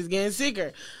generation is getting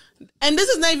sicker. And this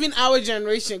is not even our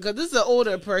generation because this is an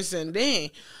older person. Dang.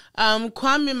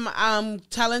 Kwame,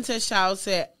 Talented Child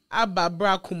said, Abba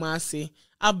Bra Kumasi.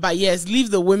 Abba, yes, leave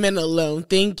the women alone.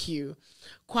 Thank you.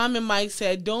 Kwame Mike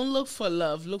said, don't look for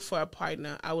love. Look for a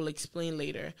partner. I will explain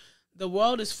later. The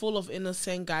world is full of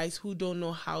innocent guys who don't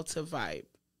know how to vibe.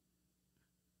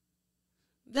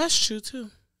 That's true,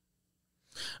 too.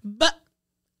 But,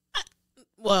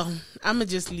 well, I'm going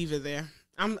to just leave it there.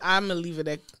 I'm going to leave it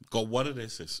there. Because what it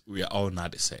is we are all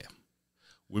not the same.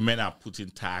 Women are putting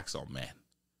tax on men.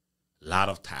 A lot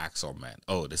of tax on men.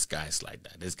 Oh, this guy's like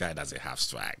that. This guy doesn't have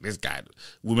swag. This guy,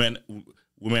 women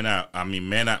are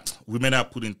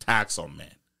putting tax on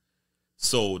men.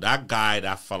 So that guy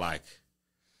that felt like,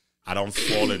 I don't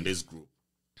fall in this group,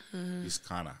 he's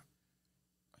kind of,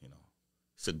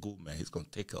 he's a good man. He's going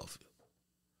to take care of you.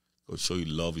 He'll show you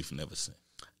love you've never seen.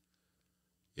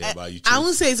 Yeah, but I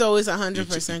wouldn't say it's always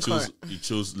 100% correct. You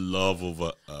chose love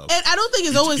over. And I don't think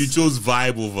it's always. You chose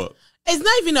vibe over. It's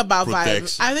not even about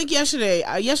vibe. I think yesterday,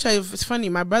 it's funny.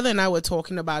 My brother and I were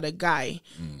talking about a guy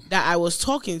that I was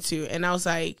talking to, and I was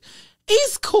like,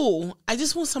 he's cool. I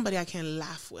just want somebody I can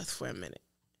laugh with for a minute.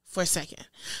 For a second.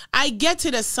 I get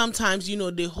to that sometimes,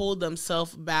 they hold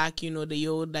themselves back, they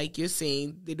old, like you're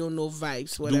saying, they don't know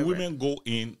vibes, whatever. Do women go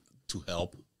in to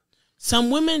help?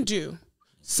 Some women do.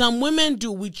 Some women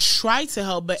do. We try to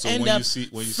help, but end up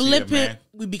flipping,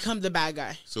 we become the bad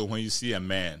guy. So when you see a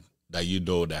man that you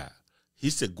know that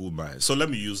he's a good man. So let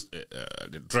me use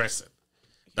the dressing.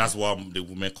 That's what the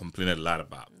women complain a lot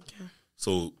about. Okay.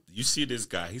 So you see this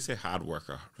guy, he's a hard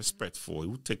worker, respectful, he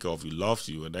will take care of you, loves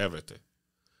you and everything.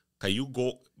 Can you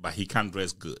go, but he can't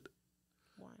dress good.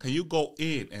 Why? Can you go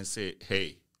in and say,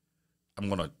 hey, I'm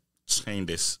going to change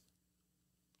this?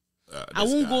 I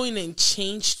won't go in and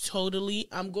change totally.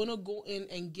 I'm going to go in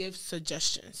and give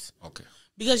suggestions. Okay.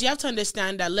 Because you have to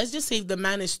understand that, let's just say if the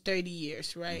man is 30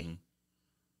 years, right? Mm-hmm.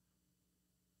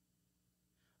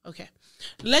 Okay.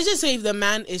 Let's just say if the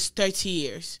man is 30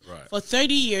 years. Right. For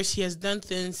 30 years, he has done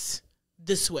things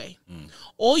this way.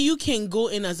 Or you can go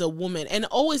in as a woman. And I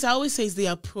always say it's the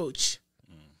approach.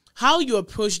 How you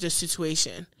approach the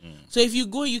situation. So if you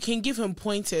go, you can give him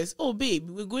pointers. Oh, babe,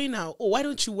 we're going out. Oh, why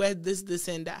don't you wear this, this,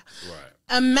 and that?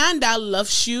 Right. A man that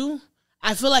loves you,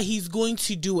 I feel like he's going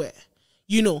to do it.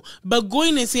 But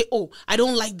going and say, oh, I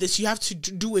don't like this, you have to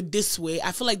do it this way.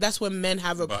 I feel like that's when men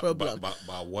have a problem.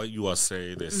 But what you are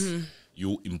saying is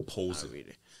you impose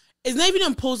it. It's not even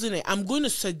imposing it. I'm going to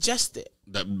suggest it.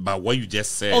 But what you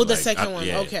just said. Oh, the second one.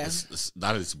 Yeah, okay.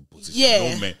 That is position.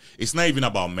 Yeah. No man. It's not even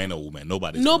about men or women.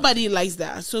 Nobody likes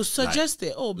that. So suggest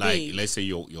it. Oh, babe. Like, let's say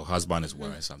your husband is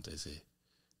wearing something. Say,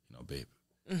 babe,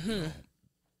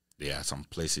 there are some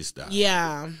places that,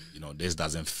 this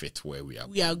doesn't fit where we are.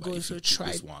 We are going to try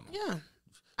this one. Yeah.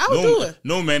 I would do it.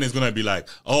 No man is going to be like,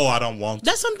 oh, I don't want.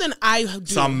 That's something I do.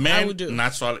 Some men I would do.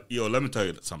 naturally, let me tell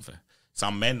you something.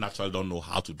 Some men naturally don't know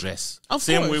how to dress.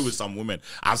 Same way with some women.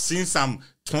 I've seen some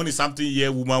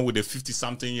 20-something-year woman with a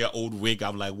 50-something-year-old wig.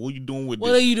 I'm like, what are you doing with this?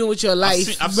 What are you doing with your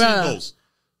life? I've seen those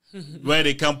where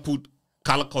they can't put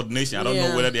color coordination. I don't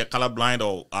know whether they're colorblind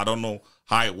or I don't know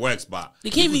how it works, but they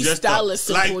can't be stylists.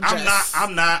 Like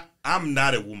I'm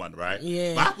not a woman, right?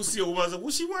 Yeah. But I could see a woman like,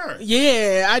 what's she wearing?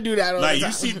 Yeah, I do that all the time. Like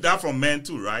you see that from men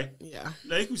too, right? Yeah.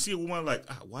 Like you can see a woman like,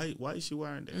 why is she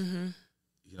wearing that?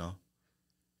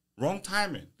 Wrong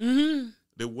timing.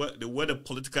 They wear the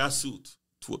political suit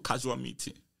to a casual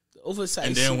meeting. The oversized.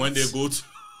 And then when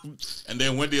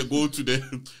they go to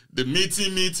the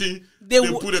meeting, they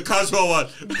put a casual one.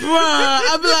 Bruh,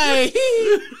 I'm like,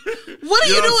 what are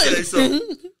you doing? So,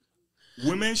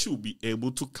 women should be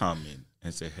able to come in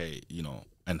and say, hey,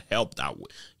 and help that way.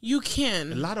 You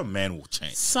can. A lot of men will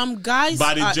change. Some guys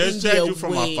but it just change you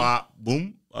from afar.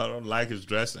 Boom. I don't like his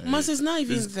dressing. It's not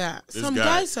even that. Some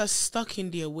guys are stuck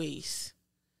in their ways.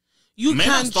 You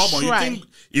can't try.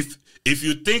 If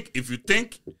you think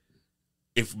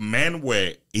if men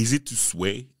were easy to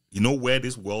sway, you know where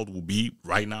this world will be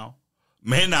right now?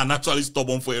 Men are naturally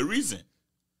stubborn for a reason.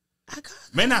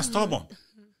 Men are stubborn.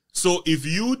 So if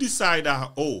you decide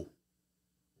that,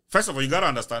 First of all, you got to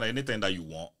understand that anything that you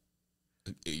want,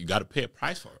 you got to pay a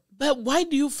price for it. But why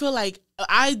do you feel like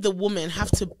I, the woman, have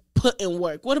to put in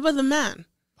work? What about the man?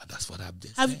 But that's what I'm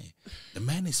just saying. The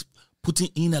man is putting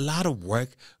in a lot of work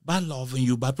by loving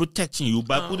you, by protecting you,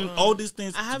 by putting all these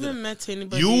things I haven't together. met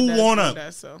anybody You wanna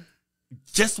that, so.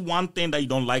 Just one thing that you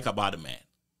don't like about a man.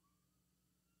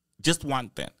 Just one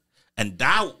thing. And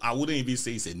that, I wouldn't even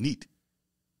say it's a need.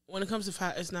 When it comes to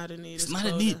fat, it's not a need. It's not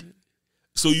a need.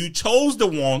 So you chose the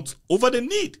want over the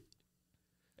need.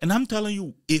 And I'm telling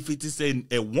you, if it is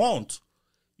a want,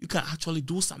 you can actually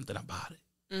do something about it.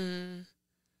 Mm.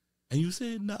 And you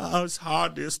say, no, it's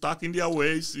hard. They're stuck in their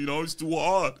ways. You know, it's too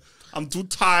hard. I'm too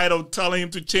tired of telling him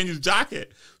to change his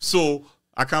jacket. So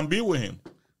I can't be with him.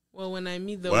 Well, when I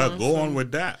meet the well, one. Well, go on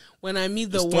with that. When I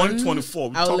meet the it's one. 2024.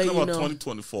 We're talking about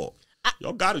 2024.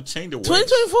 Y'all got to change the way.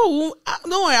 2024.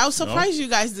 Don't worry, I'll surprise you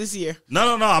guys this year.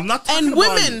 No. I'm not talking and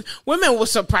about women will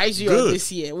surprise you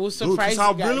this year. Will surprise you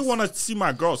guys. I really want to see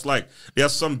my girls. Like,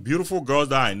 there's some beautiful girls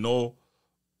that I know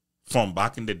from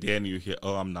back in the day, and you hear,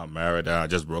 oh, I'm not married. I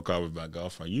just broke up with my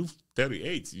girlfriend. You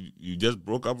 38. You just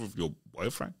broke up with your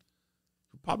boyfriend.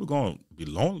 You're probably going to be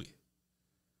lonely.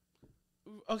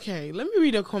 Okay, let me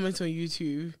read a comment on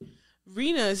YouTube.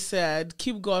 Rena said,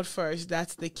 keep God first.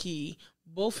 That's the key.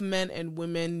 Both men and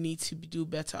women need to do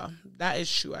better. That is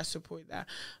true. I support that.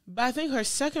 But I think her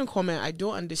second comment, I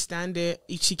don't understand it.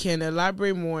 If she can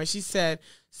elaborate more, she said,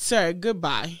 sir,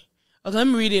 goodbye. Okay, let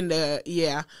me read in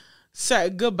the, Sir,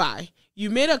 goodbye. You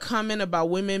made a comment about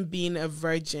women being a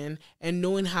virgin and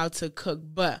knowing how to cook.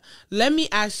 But let me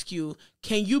ask you,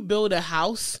 can you build a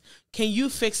house? Can you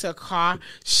fix a car?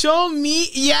 Show me.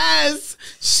 Yes.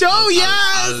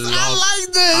 I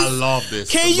like this. I love this.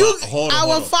 Can you? Hold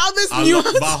on. Fathers knew.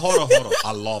 But hold on.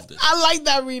 I love this. I like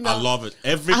that, Rena. I love it.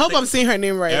 I hope I'm saying her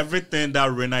name right. Everything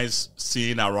that Rena is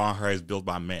seeing around her is built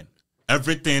by men.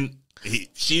 Everything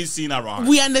she's seen around her.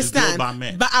 We understand. By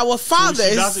men. But our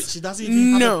fathers. So she doesn't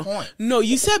even have a point. No,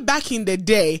 you said back in the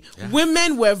day,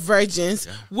 women were virgins,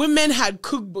 women had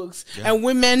cookbooks, and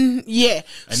women,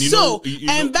 And you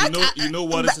know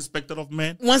what is expected of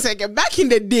men? One second. Back in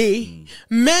the day,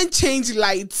 men changed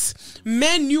lights.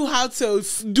 Men knew how to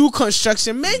do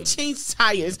construction. Men changed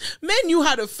tires. Men knew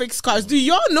how to fix cars. Do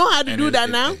y'all know how to do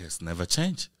that now? It has never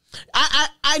changed.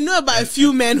 I know about a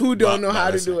few men who don't know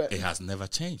how to do it. It has never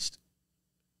changed.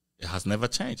 It has never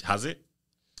changed, has it?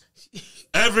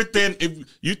 Everything,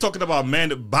 if you're talking about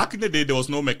men, back in the day, there was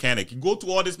no mechanic. You go to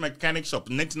all these mechanic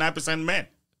shops, 99% men.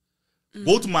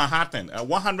 Go to Manhattan, a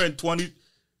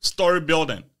 120-story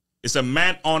building. It's a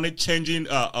man on it changing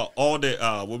all the,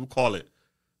 what we call it,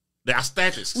 the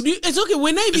aesthetics. It's okay.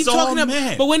 We're not even talking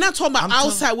about, but we're not talking about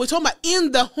outside. We're talking about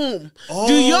in the home.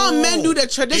 Do y'all men do the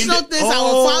traditional things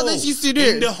our fathers used to do?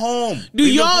 In the home. Do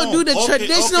y'all do the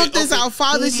traditional things our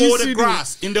fathers used to do? Who mow the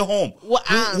grass in the home? Well,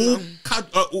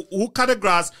 who cut the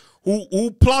grass? Who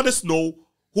plow the snow?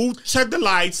 Who checked the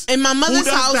lights? In my mother's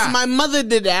house, my mother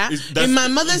did that. In my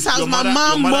mother's house, my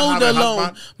mom mowed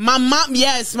alone. My mom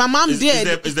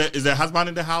did. Is there a husband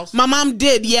in the house? My mom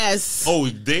did, yes. Oh,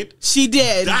 it did? She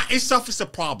did. That itself is a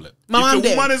problem. My mom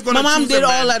did. My mom did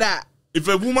all of that. If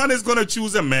a woman is going to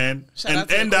choose a man and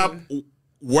end up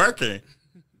working,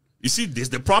 you see, this is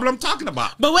the problem I'm talking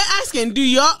about. But we're asking, do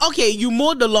y'all, okay, you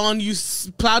mowed the lawn, you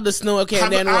plowed the snow, okay,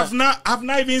 and then I've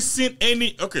not even seen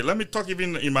any, okay, let me talk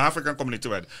even in my African community,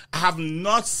 right? I have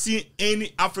not seen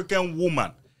any African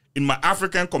woman in my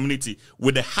African community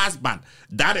with a husband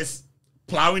that is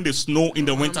plowing the snow in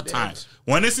the winter time.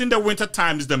 When it's in the winter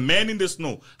time, it's the man in the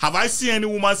snow. Have I seen any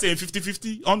woman saying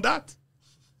 50-50 on that?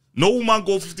 No woman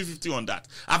go 50-50 on that.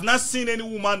 I've not seen any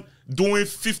woman doing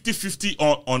 50-50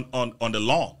 on the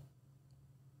lawn.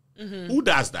 Who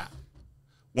does that?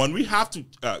 When we have to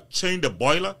change the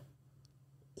boiler,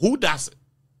 who does it?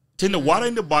 Change the water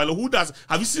in the boiler, who does it?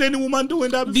 Have you seen any woman doing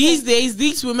that before? These days,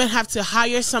 these women have to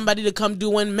hire somebody to come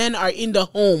do when men are in the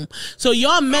home. So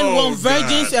y'all men want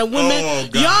virgins and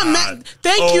women. Y'all men,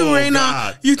 thank you,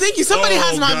 Rena. Somebody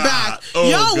has my back.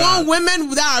 Y'all want women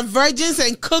that are virgins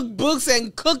and cook books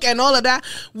and cook and all of that.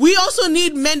 We also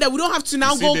need men that we don't have to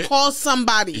now call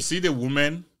somebody. You see the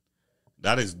woman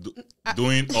that is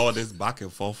doing all this back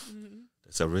and forth.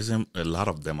 There's a reason a lot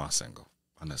of them are single,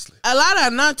 honestly. A lot are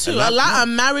not too. A lot are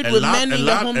married with men in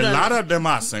the home. A lot of them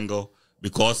are single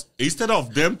because instead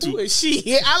of them to... Who is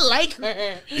she? I like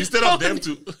her. Instead of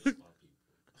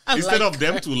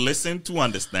them to listen to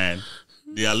understand,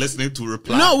 they are listening to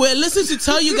reply. No, we're listening to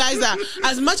tell you guys that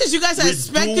as much as you guys are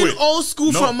expecting old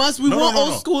school from us, we want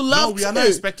old school love. No, we are not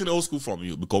expecting old school from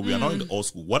you because we are not in the old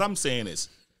school. What I'm saying is,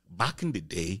 back in the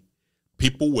day,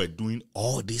 people were doing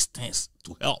all these things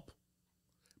to help.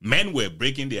 Men were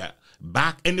breaking their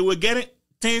back and they were getting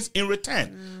things in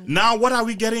return. Now, what are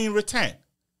we getting in return?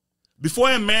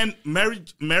 Before a man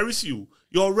marries you,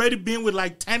 you're already been with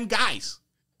like 10 guys.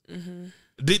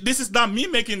 This is not me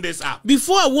making this up.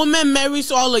 Before a woman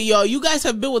marries all of y'all, you guys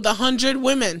have been with 100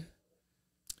 women.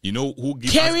 You know who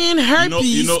give carrying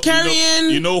herpes,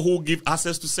 you know who give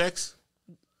access to sex?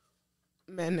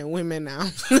 Men and women now.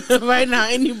 Right now,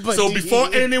 anybody. So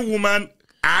before any woman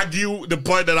argue the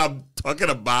point that I'm talking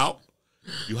about,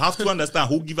 you have to understand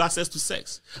who give access to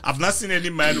sex. I've not seen any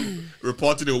man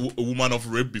reported a woman of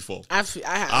rape before. I've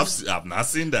not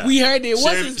seen that. We heard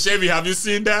it. Chevy, have you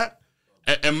seen that?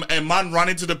 A man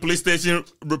running to the police station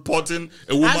reporting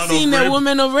a woman of rape. I've seen a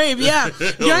woman of rape, yeah.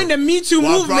 During the Me Too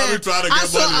movement, I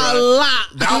saw a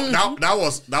lot.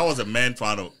 That was a man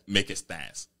trying to make a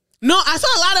stance. No, I saw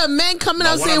a lot of men coming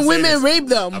out saying women rape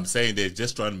them. I'm saying they're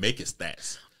just trying to make a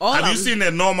stance. Have you seen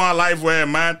a normal life where a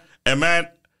man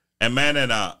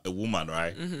and a woman,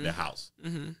 right, in the house,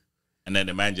 and then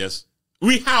the man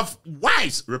we have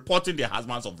wives reporting their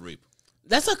husbands of rape.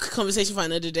 That's a conversation for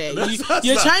another day.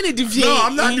 You're trying to deviate. No,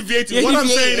 I'm not deviating. What I'm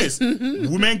saying is,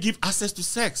 women give access to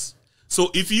sex. So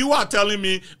if you are telling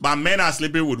me my men are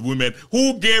sleeping with women,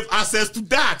 who gave access to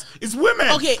that? It's women.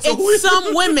 Okay, so it's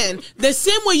some women. The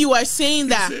same way you are saying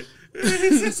that.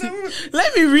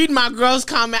 Let me read my girl's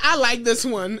comment. I like this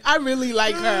one. I really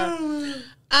like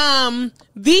her.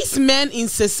 These men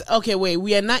insist. Okay, wait.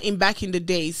 We are not in back in the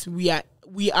days. We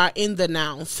are in the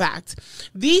now. Fact.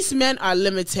 These men are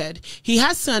limited. He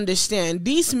has to understand.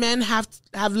 These men have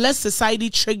let society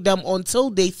trick them until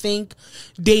they think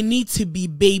they need to be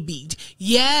babied.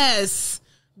 Yes.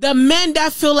 The men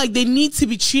that feel like they need to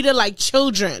be treated like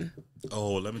children.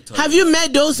 Oh, let me tell you. Have you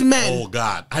met those men? Oh,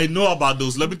 God. I know about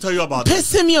those. Let me tell you about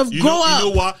those. Pissing me off. Grow up. You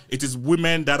know what? It is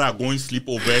women that are going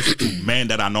sleepovers to men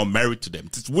that are not married to them.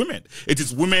 It is women. It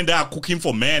is women that are cooking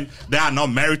for men that are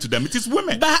not married to them. It is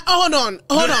women. But hold on.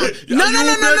 No.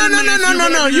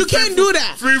 You can't do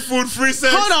that. Free food, free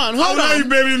sex. Hold on. You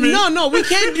baby me? No, we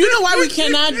can't. You know why we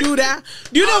cannot do that?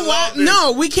 Do you know why?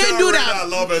 No, we can't do that. I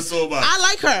love her so much. I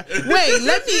like her. Wait,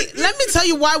 let me tell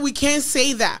you why we can't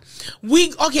say that.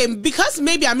 Because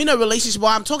maybe I'm in a relationship or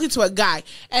I'm talking to a guy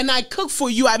and I cook for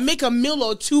you, I make a meal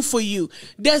or two for you.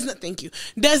 Thank you.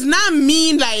 Does not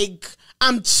mean like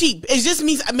I'm cheap. It just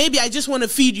means maybe I just want to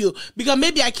feed you because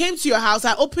maybe I came to your house,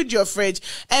 I opened your fridge,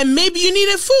 and maybe you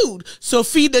needed food. So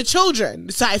feed the children.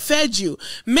 So I fed you.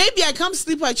 Maybe I come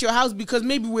sleep at your house because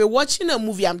maybe we're watching a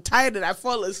movie. I'm tired and I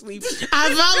fall asleep. I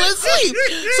fell asleep.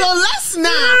 So let's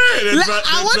not.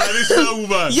 Traditional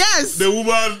woman. Yes. The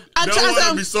woman that want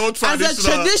to be so traditional. As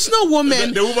a traditional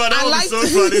woman. The woman that want to be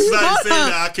so traditional is saying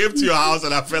that I came to your house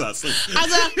and I fell asleep. As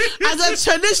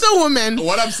a traditional woman,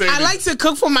 what I'm saying I like to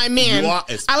cook for my man.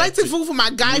 I like to cook for my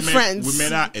guy friends.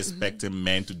 Women are expecting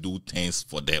men to do things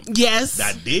for them. Yes.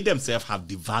 That they themselves have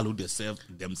devalued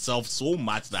themselves so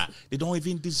much that they don't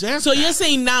even deserve. So you're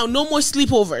saying now no more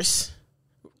sleepovers?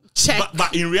 Check.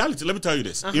 But in reality, let me tell you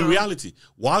this. In reality,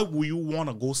 why would you want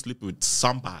to go sleep with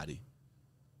somebody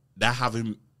that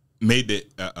haven't made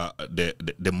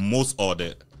the most or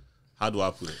the, how do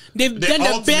I put it? They've done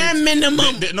the bare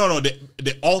minimum.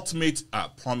 The ultimate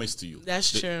promise to you.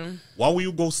 That's true. Why will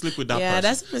you go sleep with that person?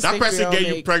 That's a mistake that person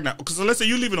get you pregnant. Because let's say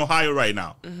you live in Ohio right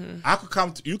now.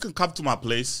 You can come to my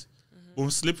place, boom,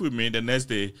 sleep with me. The next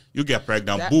day you get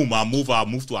pregnant. Boom, I'll move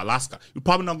to Alaska. You're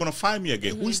probably not gonna find me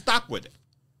again. Who is stuck with it?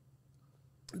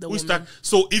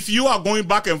 So if you are going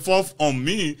back and forth on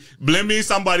me, blaming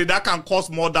somebody that can cause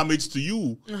more damage to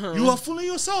you, you are fooling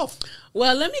yourself.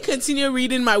 Well, let me continue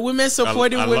reading my women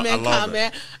supporting women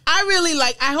comment. I really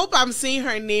like, I hope I'm saying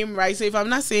her name right. So if I'm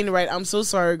not saying it right, I'm so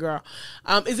sorry, girl.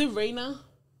 Is it Raina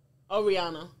or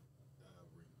Rihanna?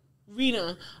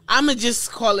 Rena. I'm going to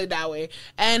just call it that way.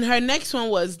 And her next one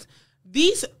was,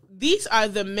 These are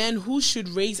the men who should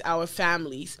raise our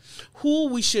families, who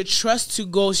we should trust to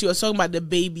go. She was talking about the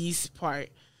babies part.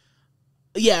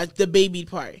 Yeah, the baby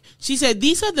part. She said,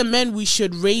 these are the men who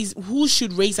should raise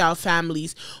our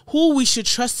families, who we should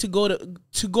trust to go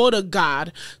to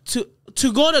God,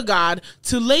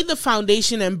 to lay the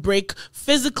foundation and break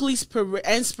physically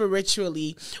and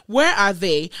spiritually. Where are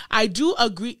they? I do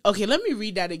agree. Okay, let me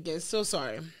read that again. So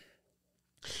sorry.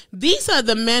 These are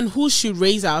the men who should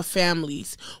raise our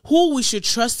families, who we should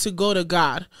trust to go to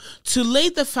God, to lay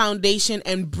the foundation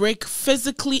and break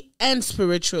physically and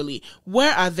spiritually.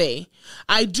 Where are they?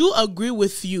 I do agree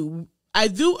with you. I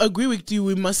do agree with you.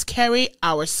 We must carry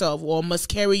ourselves, or must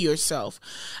carry yourself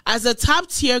as a top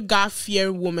tier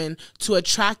God-fearing woman to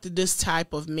attract this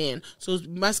type of man. So we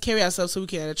must carry ourselves so we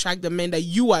can attract the men that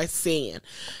you are saying.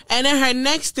 And then her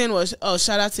next thing was,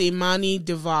 shout out to Imani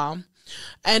Deval.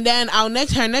 And then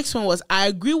her next one was, I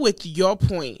agree with your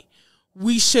point.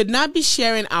 We should not be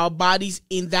sharing our bodies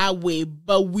in that way,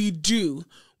 but we do.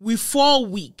 We fall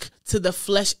weak to the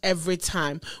flesh every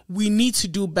time. We need to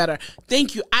do better.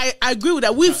 Thank you. I agree with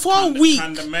that. We fall weak.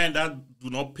 Can the man that do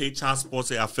not pay child support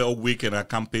say I felt weak and I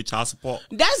can't pay child support?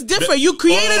 That's different. You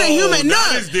created a human. No,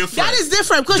 that is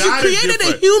different because you created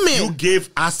a human. You gave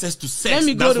access to sex. Let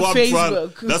me go to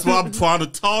Facebook. That's what I'm trying to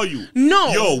tell you.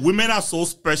 No. Yo, women are so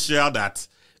special that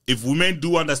if women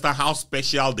do understand how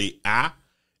special they are,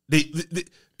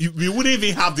 we wouldn't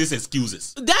even have these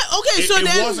excuses.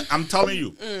 I'm telling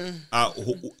you. I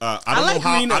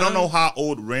don't know how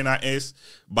old Reina is,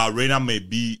 but Reina may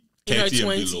be 30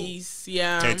 and below.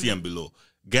 Yeah. 30 and below.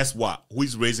 Guess what? Who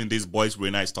is raising these boys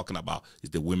Reina is talking about is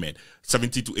the women.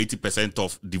 70 to 80%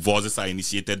 of divorces are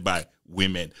initiated by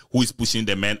women. Who is pushing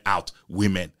the men out?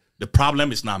 Women. The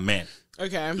problem is not men.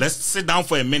 Okay. Let's sit down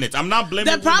for a minute. I'm not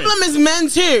blaming women. The problem is men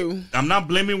too. I'm not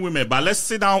blaming women, but let's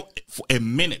sit down for a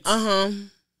minute.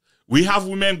 We have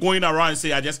women going around and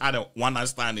say, I just had a one-night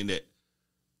stand in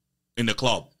the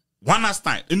club. One-night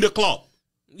stand in the club.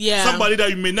 Yeah. Somebody that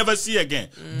you may never see again.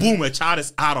 Boom, a child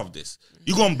is out of this.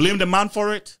 You going to blame the man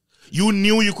for it? You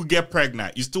knew you could get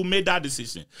pregnant. You still made that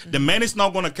decision. The man is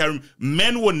not going to carry.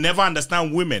 Men will never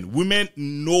understand women. Women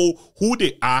know who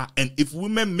they are. And if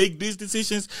women make these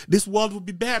decisions, this world will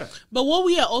be better. But what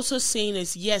we are also saying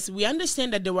is, yes, we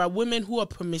understand that there are women who are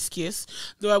promiscuous.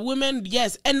 There are women,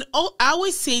 yes. And I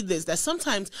always say this, that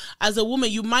sometimes as a woman,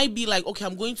 you might be like, okay,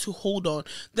 I'm going to hold on.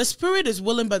 The spirit is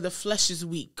willing, but the flesh is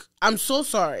weak. I'm so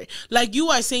sorry. Like you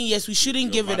are saying, yes, we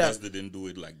shouldn't give it up. They didn't do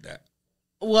it like that.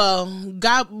 Well,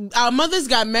 our mothers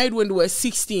got married when they were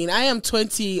 16. I am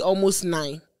 20, almost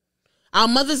 9. Our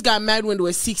mothers got married when they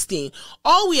were 16.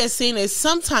 All we are saying is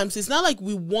sometimes it's not like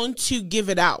we want to give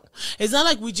it out. It's not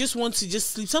like we just want to just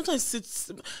sleep.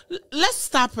 Sometimes let's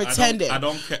stop pretending. I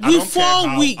don't care.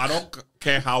 I don't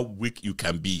care how weak you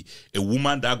can be. A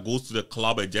woman that goes to the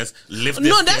club and just lift the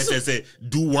chest and say,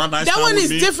 do one night. That one is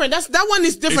different. That one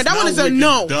is different. That one is a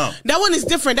no. That one is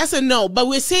different. That's a no. But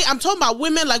we're saying, I'm talking about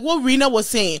women like what Rena was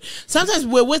saying. Sometimes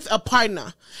we're with a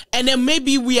partner and then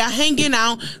maybe we are hanging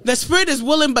out. The spirit is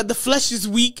willing, but the flesh is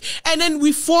weak. And then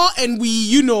we fall and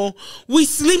we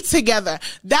sleep together.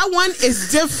 That one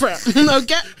is different.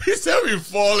 Okay? He said we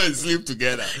fall and sleep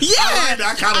together. Yeah. I like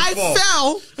that kind of fall.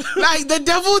 Fell. Like the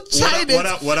devil chided.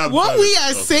 What we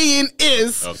are saying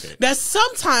is that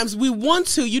sometimes we want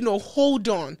to, hold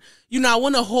on. I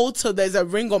want to hold till there's a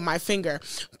ring on my finger.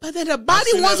 But then the body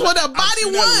wants what the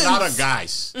body wants. A lot of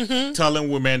guys telling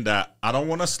women that I don't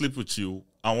want to sleep with you.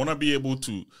 I want to be able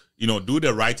to, do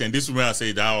the right thing. This woman I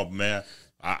say, oh man,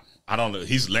 I don't know.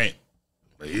 He's lame.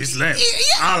 He's lame.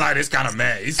 Yeah. I don't like this kind of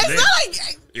man. He's lame. Not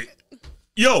like...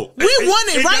 Yo, we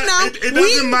want it right now. It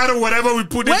doesn't matter whatever we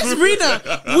put in. Where's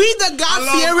Rita? We the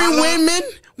God-fearing women,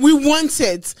 we want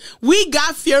it. We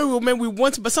God-fearing women, we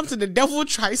want it. But something the devil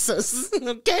tries us.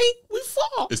 Okay? We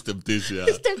fall. It's temptation.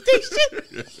 It's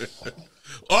temptation.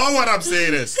 All what I'm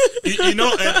saying is,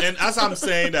 and as I'm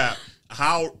saying that,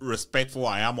 how respectful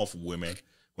I am of women,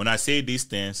 when I say these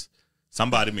things,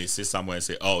 somebody may say somewhere and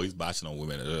say, oh, he's bashing on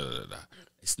women.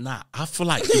 It's not. I feel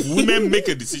like if women make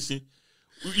a decision,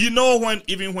 when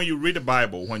you read the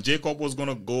Bible, when Jacob was going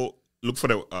to go look for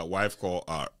the wife called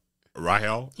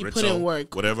Rahel, he put in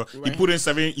work. Whatever. Right. He put in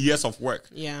 7 years of work.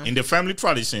 Yeah. In the family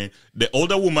tradition, the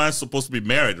older woman is supposed to be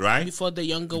married, right? Before the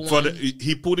younger one.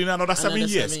 He put in another 7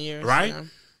 years. 7 years, right? Yeah.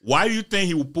 Why do you think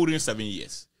he would put in 7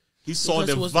 years? He saw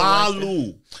the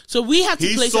value. So we have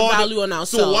to place a value on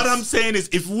ourselves. So what I'm saying is,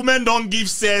 if women don't give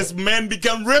sex, men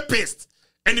become rapists.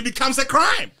 And it becomes a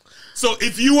crime. So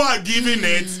if you are giving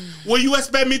it, what you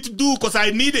expect me to do? Because I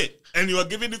need it. And you are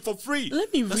giving it for free.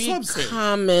 Let me read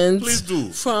comments. Please do.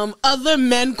 From other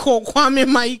men called Kwame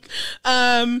Mike.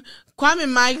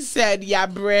 Kwame Mike said, yeah,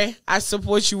 bre, I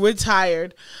support you. We're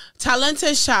tired.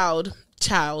 Talented child,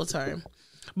 sorry.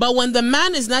 But when the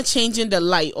man is not changing the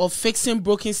light or fixing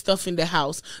broken stuff in the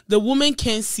house, the woman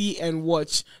can see and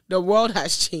watch. The world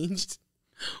has changed.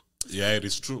 Yeah, it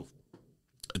is true.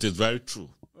 It is very true.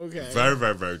 Okay. Very,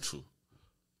 very, very true.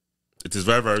 It is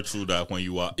very, very true that when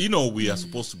you are, we are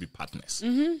supposed to be partners.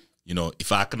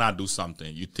 If I cannot do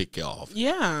something, you take care of it.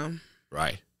 Yeah.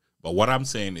 Right? But what I'm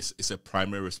saying is it's a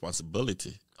primary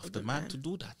responsibility of the man to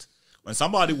do that. When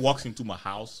somebody walks into my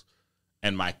house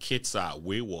and my kids are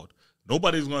wayward,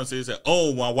 nobody's going to say,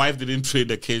 oh, my wife didn't treat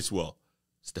the kids well.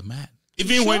 It's the man.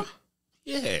 Even when,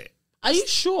 Are you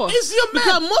sure? It's your man.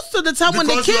 Because most of the time when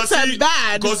the kids are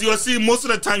bad. Because you're seeing most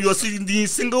of the time you're seeing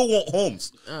these single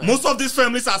homes. Most of these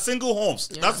families are single homes.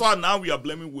 Yeah. That's why now we are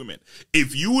blaming women.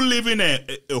 If you live in a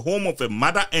home of a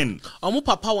mother and I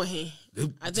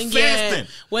think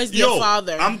where's your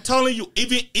father? I'm telling you,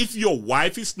 even if your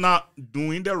wife is not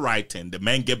doing the right thing, the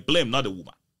man get blamed, not the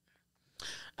woman.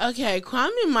 Okay,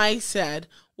 Kwame Mike said,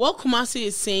 what Kumasi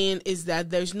is saying is that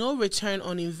there's no return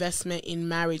on investment in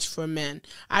marriage for men.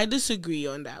 I disagree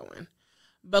on that one.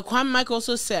 But Kwame Mike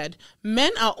also said,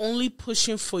 men are only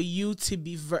pushing for you to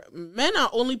be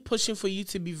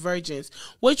virgins,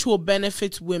 which will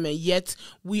benefit women, yet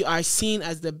we are seen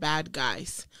as the bad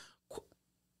guys.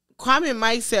 Kwame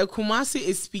Mike said, Kumasi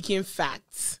is speaking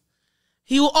facts.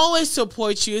 He will always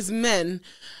support you as men.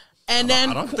 And then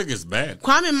I don't think it's bad.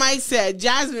 Kwame Mike said,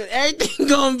 Jasmine, everything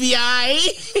gonna be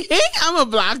alright. I'm gonna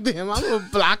block him. I'm gonna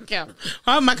block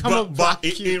him. But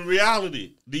in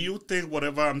reality, do you think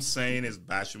whatever I'm saying is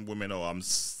bashing women, or I'm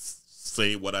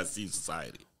saying what I see in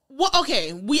society? Well,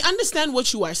 okay, we understand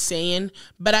what you are saying,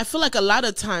 but I feel like a lot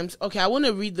of times, okay, I want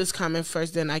to read this comment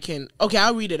first, then I can, okay,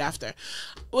 I'll read it after.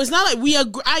 It's not like we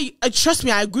agree, trust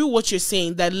me, I agree with what you're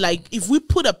saying, that like, if we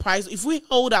put a price, if we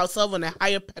hold ourselves on a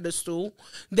higher pedestal,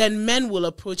 then men will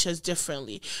approach us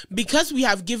differently. Because we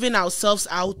have given ourselves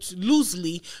out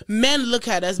loosely, men look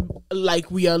at us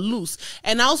like we are loose.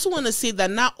 And I also want to say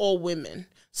that not all women,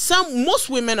 most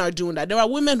women are doing that. There are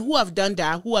women who have done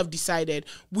that, who have decided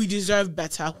we deserve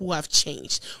better, who have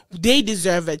changed. They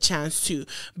deserve a chance too.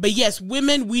 But yes,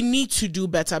 women, we need to do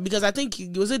better, because I think,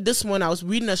 was it this one? I was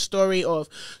reading a story of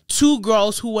 2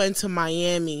 girls who went to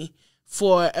Miami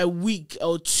for a week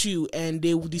or 2, and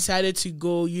they decided to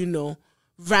go,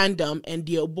 random, and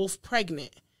they're both pregnant.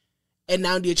 And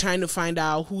now they're trying to find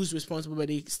out who's responsible, but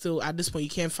they still, at this point, you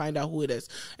can't find out who it is.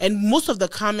 And most of the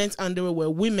comments under it were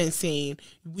women saying,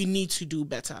 we need to do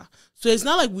better. So it's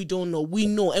not like we don't know. We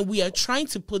know, and we are trying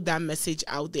to put that message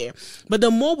out there. But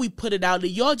the more we put it out there,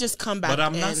 y'all just come back. But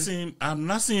I'm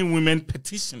not seeing women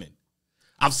petitioning.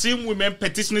 I've seen women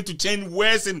petitioning to change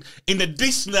words in the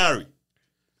dictionary.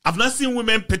 I've not seen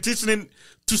women petitioning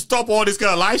to stop all this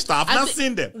kind of lifestyle. I've not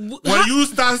seen them. When you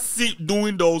start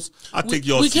doing those, I take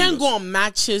yours. We can't go on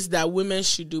matches that women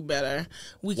should do better.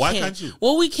 Why can't you?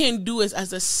 What we can do is,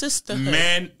 as a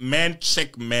sisterhood. Men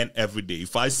check men every day.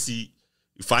 If I see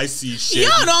Chevy,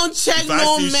 y'all don't check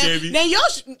no men. Chevy, then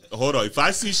y'all hold on. If I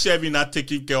see Chevy not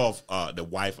taking care of the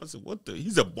wife, I say, what the?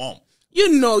 He's a bum. Y'all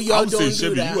don't do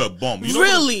Chevy, that. You a bum. You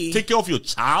really? Take care of your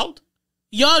child?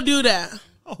 Y'all do that.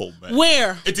 Oh man.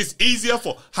 Where? It is easier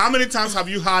for. How many times have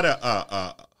you had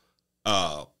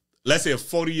let's say a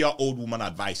 40-year-old woman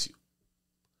advise you,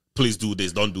 please do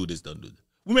this, don't do this, don't do this?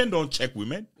 Women don't check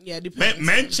women. Yeah, depends.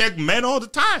 Men check men all the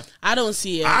time. I don't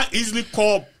see it. I easily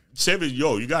call Chevy,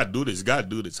 yo, you gotta do this, you gotta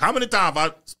do this. How many times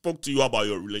have I spoke to you about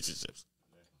your relationships?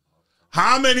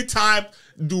 How many times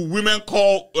do women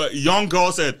call young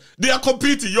girls and they are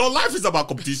competing? Your life is about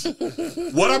competition.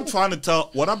 What I'm trying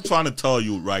to tell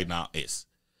you right now is,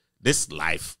 this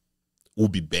life will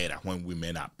be better when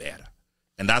women are better.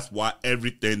 And that's why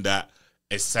everything that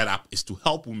is set up is to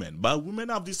help women. But women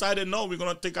have decided, no, we're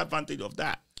going to take advantage of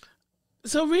that.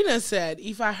 So Rena said,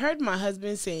 if I heard my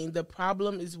husband saying the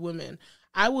problem is women,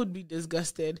 I would be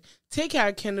disgusted. Take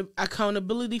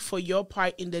accountability for your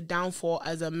part in the downfall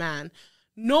as a man.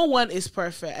 No one is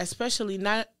perfect, especially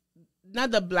not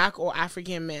the black or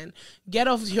African man. Get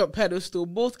off your pedestal.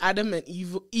 Both Adam and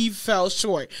Eve fell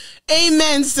short.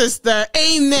 Amen, sister.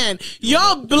 Amen.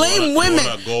 Y'all blame women.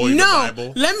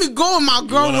 No, let me go with my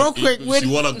girl real quick. You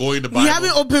want to go in the Bible? You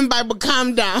haven't opened Bible.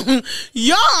 Calm down.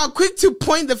 Y'all are quick to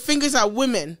point the fingers at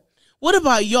women. What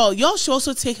about y'all? Y'all should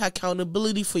also take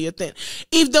accountability for your thing.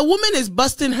 If the woman is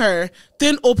busting her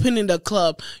thing open in the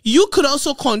club, you could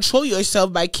also control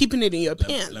yourself by keeping it in your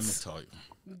pants. Let me tell you.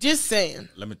 Just saying.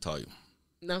 Let me tell you.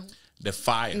 No. The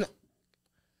fire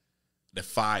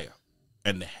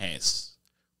and the hands,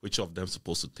 which of them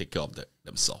supposed to take care of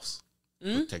themselves?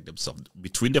 Protect themselves.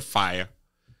 Between the fire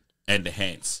and the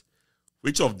hands,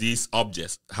 which of these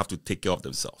objects have to take care of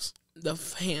themselves? The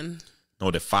hand.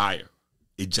 No, the fire.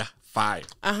 Fire.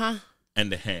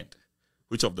 And the hand.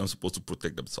 Which of them supposed to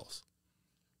protect themselves?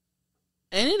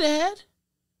 Ain't it the head?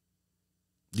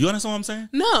 Do you understand what I'm saying?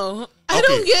 No, I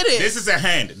don't get it. This is a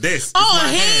hand. This is my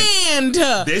hand.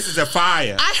 This is a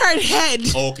fire. I heard head.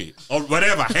 Okay. Or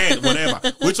whatever. Hand,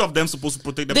 whatever. Which of them supposed to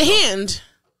protect themselves?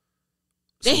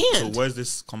 The hand. So where's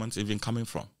this comment even coming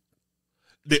from?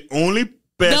 The only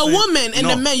person... The woman and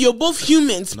the man, you're both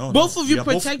humans. Both of you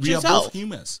protect yourself. We are both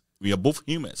humans. We are both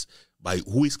humans. But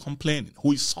who is complaining?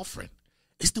 Who is suffering?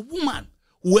 It's the woman.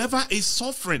 Whoever is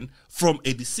suffering from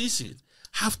a decision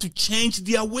have to change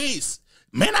their ways.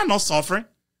 Men are not suffering.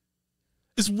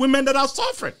 It's women that are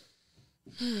suffering.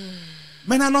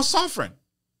 Men are not suffering.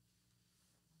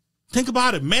 Think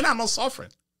about it. Men are not suffering.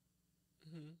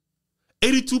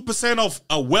 82%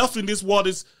 of wealth in this world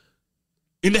is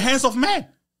in the hands of men.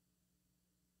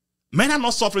 Men are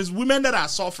not suffering. It's women that are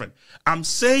suffering. I'm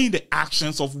saying the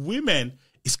actions of women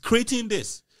is creating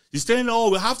this. He's saying,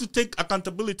 oh, we have to take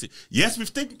accountability. Yes,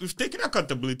 we've taken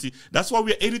accountability. That's why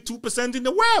we're 82% in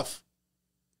the wealth.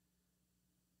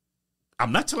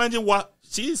 I'm not challenging what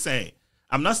she's saying.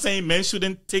 I'm not saying men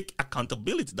shouldn't take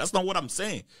accountability. That's not what I'm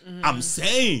saying. I'm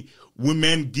saying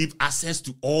women give access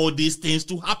to all these things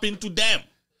to happen to them.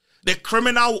 The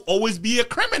criminal will always be a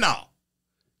criminal.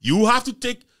 You have to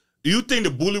take, you think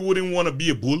the bully wouldn't want to be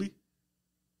a bully?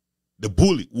 The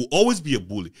bully will always be a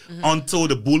bully until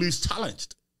the bully is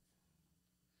challenged.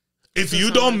 If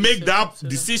you don't make that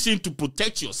decision to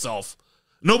protect yourself,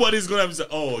 nobody's going to say,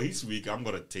 oh, he's weak, I'm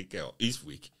going to take care of, he's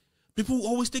weak. People will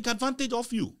always take advantage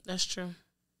of you. That's true.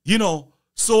 You know,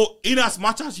 so in as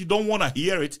much as you don't want to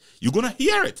hear it, you're going to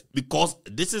hear it because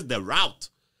this is the route.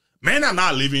 Men are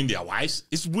not leaving their wives.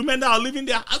 It's women that are leaving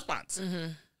their husbands.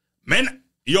 Men,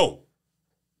 do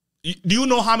you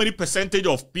know how many percentage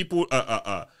of people,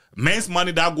 men's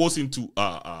money that goes into,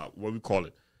 what we call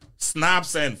it,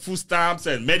 SNAPs and food stamps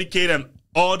and Medicaid and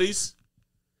all this?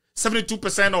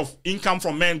 72% of income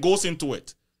from men goes into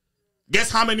it. Guess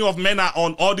how many of men are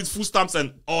on all these food stamps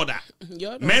and all that?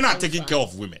 Men are taking care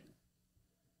of women.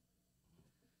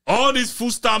 All these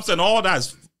food stamps and all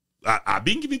that are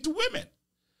being given to women.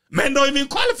 Men don't even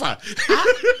qualify.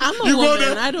 I'm a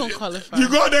woman. I don't qualify. You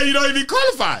go there, you don't even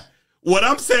qualify. What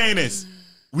I'm saying is,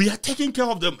 we are taking care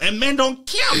of them, and men don't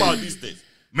care about these things.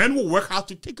 Men will work hard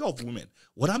to take care of women.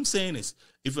 What I'm saying is,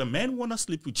 if a man want to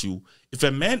sleep with you,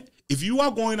 if you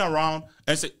are going around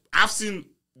and say, I've seen,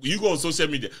 you go on social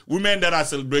media, women that are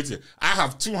celebrating, I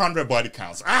have 200 body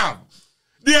counts.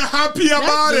 They're happy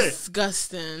about it.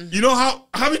 Disgusting. You know how,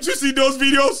 haven't you seen those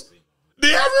videos?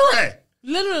 They're everywhere.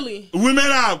 Literally. Women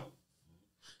are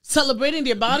celebrating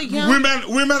their body count.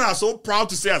 Women are so proud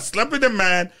to say I slept with a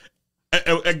man,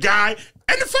 a guy,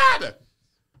 and the father.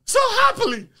 So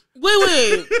happily.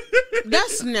 Wait.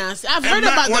 That's nasty. I've heard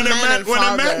about the man and father.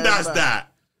 When a man does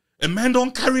that, a man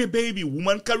don't carry a baby.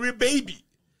 Woman carry a baby.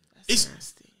 It's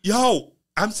nasty. Yo,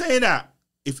 I'm saying that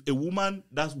if a woman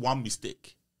does one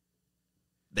mistake,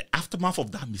 the aftermath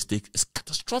of that mistake is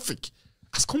catastrophic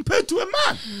as compared to a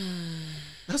man.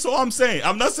 That's all I'm saying.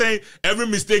 I'm not saying every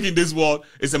mistake in this world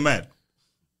is a man.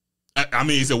 I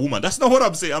mean, it's a woman. That's not what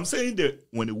I'm saying. I'm saying that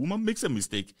when a woman makes a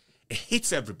mistake, it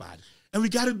hits everybody. And we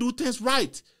got to do things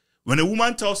right. When a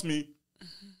woman tells me,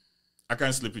 I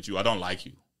can't sleep with you, I don't like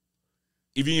you.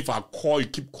 Even if I call you,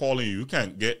 keep calling you, you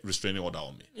can't get restraining order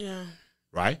on me. Yeah.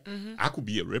 Right? I could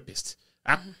be a rapist.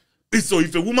 So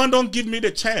if a woman don't give me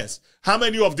the chance, how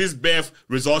many of this birth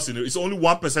results in it? It's only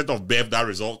 1% of birth that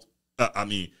result,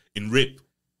 in rape.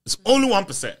 It's only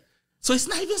 1%. So it's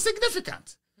not even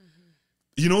significant.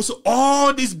 You know, so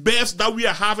all these births that we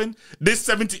are having, this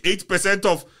 78%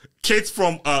 of kids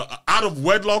from out of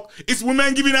wedlock, it's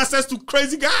women giving access to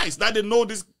crazy guys that they know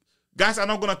these guys are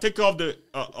not going to take care of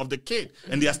the kid,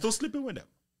 and they are still sleeping with them.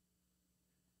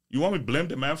 You want me to blame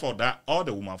the man for that or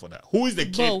the woman for that? Who is the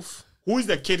kid? Both. Who is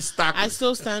the kid stuck with? I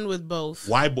still stand with both.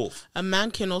 Why both? A man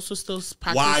can also still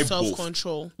practice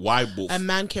self-control. Why both? A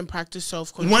man can practice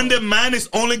self-control. When the man is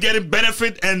only getting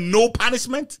benefit and no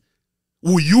punishment,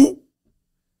 will you?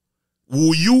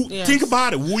 Yes. Think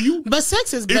about it? Will you? But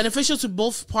sex is beneficial to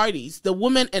both parties, the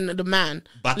woman and the man.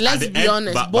 But let's be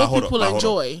honest, both people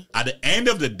enjoy. At the end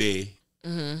of the day,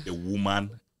 the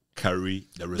woman carry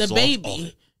the result the baby. Of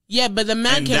it. Yeah, but the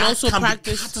man can also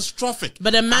practice. Catastrophic.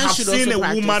 But the man should also practice.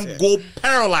 I've seen a woman go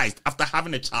paralyzed after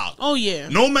having a child. Oh yeah.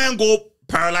 No man go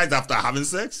paralyzed after having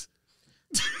sex.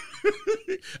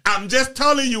 I'm just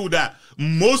telling you that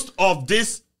most of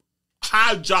this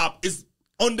hard job is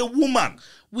on the woman.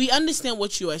 We understand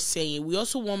what you are saying. We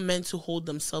also want men to hold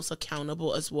themselves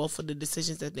accountable as well for the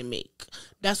decisions that they make.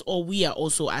 That's all we are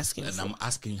also asking for. And I'm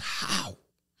asking how.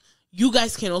 You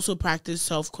guys can also practice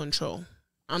self-control.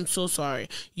 I'm so sorry.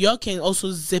 Y'all can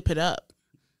also zip it up.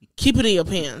 Keep it in your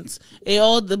pants. It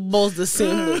all the balls the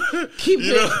same way. Keep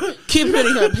it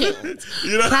in your pants.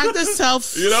 Practice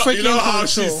self-control. You know how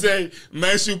she say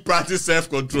men should practice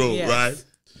self-control, yes. Right?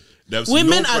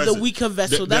 Women are the weaker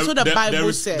vessel. That's what the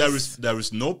Bible says. There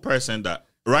is no person that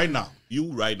right now,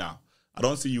 I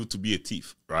don't see you to be a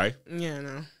thief, right? Yeah,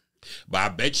 no. But I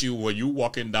bet you when you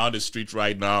walking down the street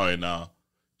right now and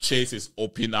Chase is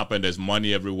open up and there's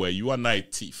money everywhere, you are not a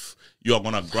thief. You are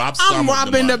gonna grab some. I'm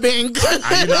robbing the money. bank.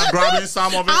 Are you not grabbing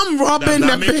some of it? I'm robbing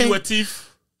that the make you a bank.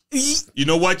 thief? You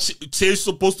know what Chase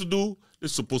supposed to do? They're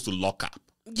supposed to lock up.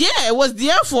 Yeah, it was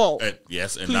their fault.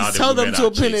 Yes, and Please now tell them to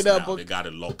open it up. They got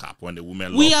to lock up when the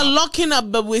women. We are locking up,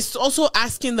 but we're also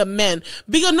asking the men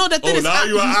because no, the thing is. Now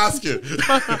you are asking.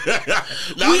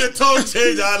 Now the tone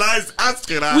change. Now it's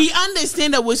asking. We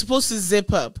understand that we're supposed to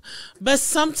zip up, but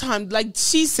sometimes, like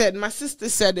she said, my sister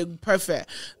said it perfect.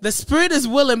 The spirit is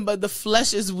willing, but the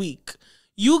flesh is weak.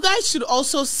 You guys should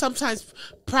also sometimes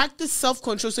practice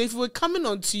self-control. So if we're coming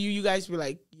on to you, you guys be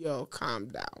like, "Yo, calm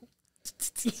down."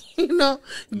 You know,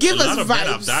 give us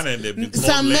vibes.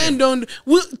 Some men don't.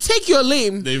 Take your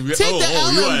lame. Take the L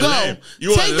and go.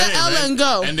 Take the L and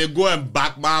go. And they go and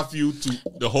backmouth you to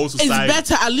the whole society. It's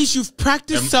better. At least you've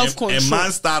practiced self-control. A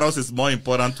man's status is more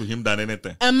important to him than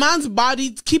anything. A man's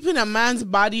body, keeping a man's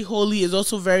body holy is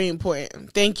also very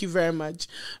important. Thank you very much.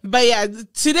 But yeah,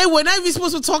 today we're not even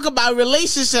supposed to talk about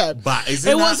relationship. But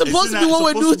it was supposed to be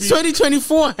what we do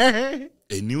 2024. A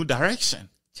new direction.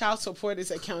 Child support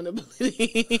is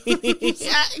accountability.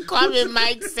 Kwame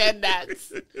Mike said that.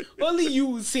 Only you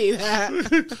will say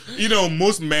that. You know,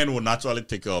 most men will naturally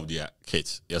take care of their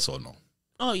kids. Yes or no?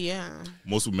 Oh, yeah.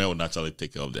 Most men will naturally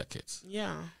take care of their kids.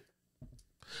 Yeah.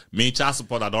 Me, child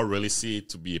support, I don't really see it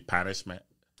to be a punishment.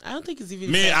 I don't think it's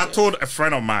even me, effective. I told a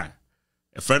friend of mine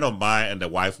and the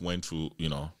wife went through, you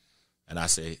know, and I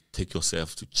said, take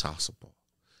yourself to child support.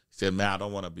 He said, man, I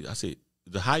don't want to be. I said,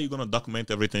 how are you going to document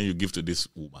everything you give to this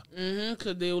woman?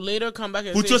 Because they will later come back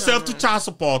and put yourself to child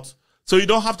support so you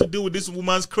don't have to deal with this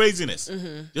woman's craziness.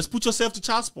 Just put yourself to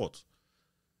child support.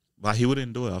 But he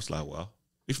wouldn't do it. I was like, well,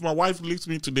 if my wife leaves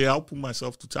me today, I'll put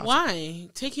myself to child support. Why?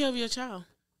 Take care of your child.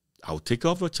 I'll take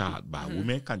care of your child, but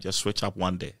women can just switch up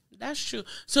one day. That's true.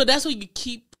 So that's why you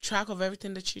keep track of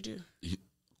everything that you do.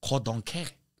 Court don't care.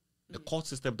 The court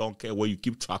system don't care what you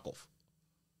keep track of.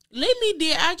 Lately,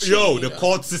 they actually... the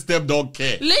court system don't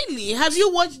care. Lately, have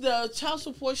you watched the child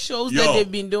support shows that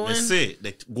they've been doing?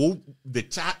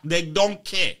 They don't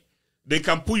care. They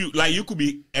can put you... Like, you could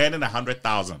be earning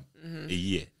 100,000 a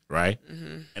year, right?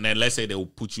 And then let's say they will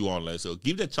put you on, let's say,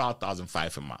 give the child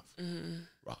 1,500 a month.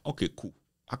 Right. Okay, cool.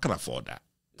 I can afford that.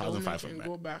 1,500 a month.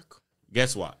 Go back.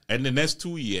 Guess what? In the next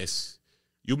 2 years,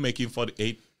 you're making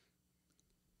 48,000.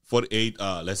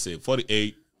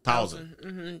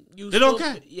 They don't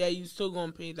care. Yeah, you still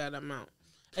gonna pay that amount,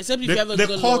 except if you have a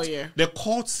good lawyer. The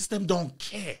court system don't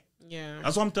care. Yeah,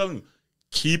 that's what I'm telling you.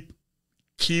 Keep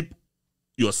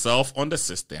yourself on the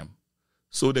system,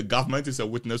 so the government is a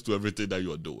witness to everything that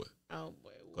you're doing. Oh boy,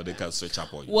 because they can switch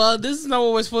up on you. Well, this is not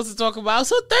what we're supposed to talk about.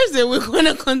 So Thursday we're going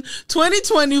to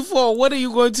 2024. What are you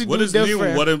going to do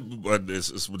different?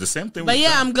 It's the same thing. But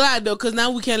yeah, I'm glad though, because now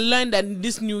we can learn that in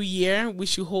this new year we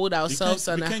should hold ourselves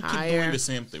on a higher. We can't keep doing the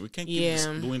same thing. We can't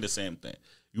keep doing the same thing.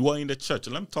 You are in the church.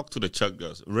 Let me talk to the church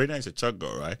girls. Raina is a church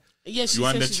girl, right? Yeah, she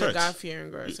said she's a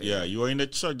God-fearing girl. So yeah, you are in the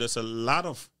church. There's a lot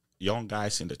of young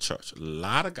guys in the church. A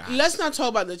lot of guys. Let's not talk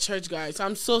about the church guys.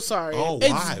 I'm so sorry. Oh, it's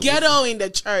why? ghetto in the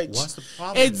church. What's the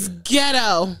problem? It's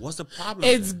ghetto. What's the problem?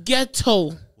 It's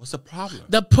ghetto. What's the problem?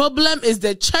 The problem is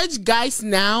the church guys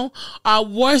now are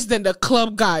worse than the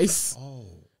club guys. Oh.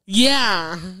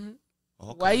 Yeah.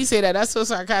 Okay. Why you say that? That's so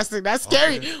sarcastic. That's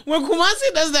scary. Okay. When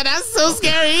Kumasi does that, that's so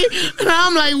scary. And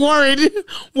I'm like worried.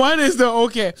 What is the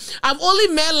okay? I've only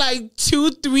met like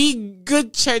 2-3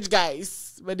 good church guys.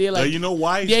 But they're like, you know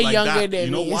why they're like younger that? than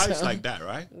You know me, why so. It's like that,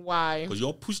 right? Why? Because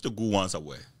you'll push the good ones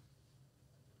away.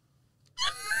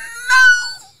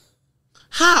 No.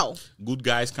 How? Good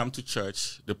guys come to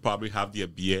church. They probably have their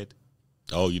beard.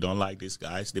 Oh, you don't like these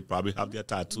guys? They probably have their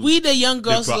tattoos. We the young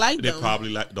girls like them. They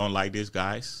probably don't like these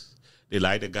guys. They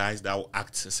like the guys that will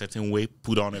act a certain way,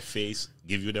 put on a face,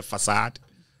 give you the facade,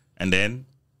 and then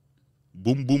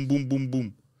boom, boom, boom, boom,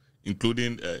 boom,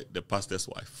 including the pastor's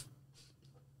wife.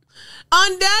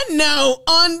 On that note,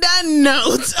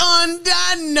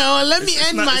 let me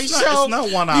end my show. It's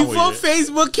not 1 hour before yet.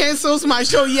 Facebook cancels my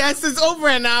show. Yes, it's over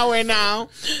an hour now.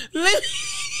 What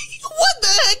the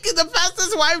heck did the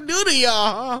pastor's wife do to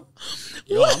y'all?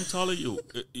 Yo, I'm telling you,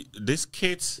 these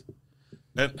kids,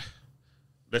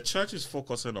 the church is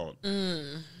focusing on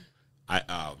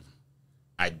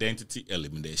identity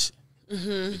elimination.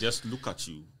 They just look at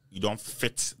you. You don't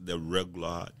fit the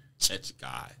regular church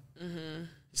guy.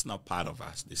 It's not part of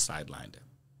us. They sideline them.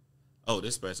 Oh,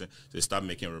 this person, they start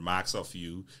making remarks of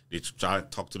you. They try to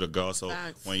talk to the girls. So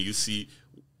when you see,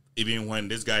 even when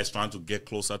this guy is trying to get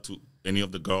closer to any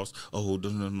of the girls, oh,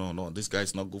 no, this guy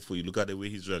is not good for you. Look at the way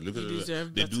he's dressed. Look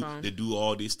at they do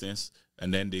all these things,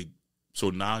 and then so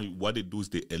now what they do is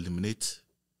they eliminate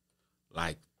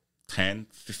like 10,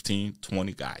 15,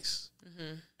 20 guys.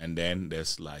 and then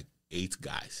there's like 8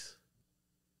 guys,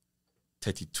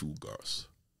 32 girls.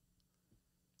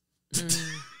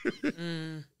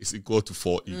 It's equal to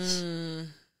 4 each.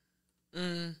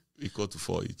 Equal to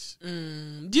 4 each.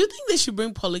 Do you think they should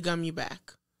bring polygamy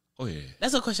back? Oh yeah,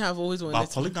 that's a question I've always wanted.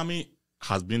 But polygamy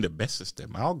has been the best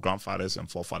system. Our grandfathers and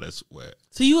forefathers were.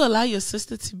 So you allow your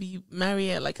sister to be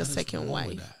married like a second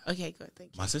wife? Okay, good.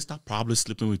 Thank you. My sister probably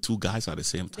sleeping with 2 guys at the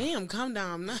same time. Damn, calm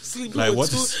down. I'm not sleeping like,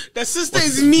 with 2. The sister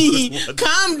is me.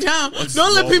 Calm down.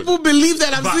 Don't let people believe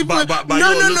that I'm sleeping with.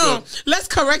 No. Let's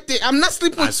correct it. I'm not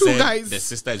sleeping with 2 guys. The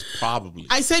sister is probably.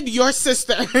 I said your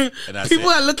sister. People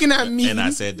are looking at me. And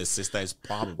I said the sister is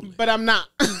probably. But I'm not.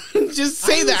 Just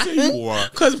say that.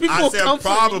 Because people I said come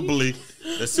probably.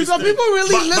 The sister, because people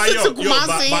really listen to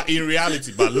Kumasi. But in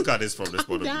reality, look at this from this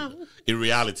point of view. In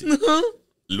reality,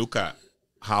 look at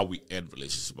how we end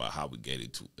relationships, but how we get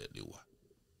into a new one.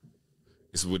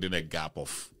 It's within a gap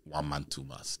of 1 month, 2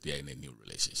 months. They're in a new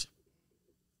relationship.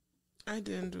 I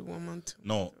didn't do 1 month.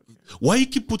 No. Okay. Why you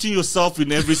keep putting yourself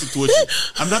in every situation?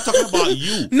 I'm not talking about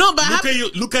you. No, but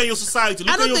look at your society.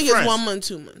 Look I don't at your think friends. It's 1 month,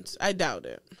 2 months. I doubt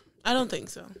it. I don't think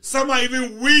so. Some are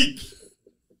even weak.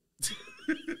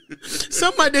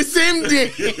 Some are the same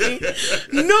day.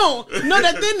 No,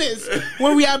 the thing is,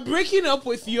 when we are breaking up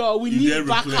with you, we need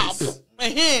backup.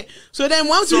 So then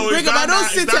once we break up, I don't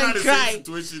sit and cry.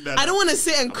 I don't want to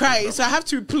sit and cry, so I have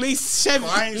to replace Chevy.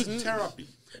 Crying is therapy.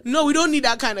 No, we don't need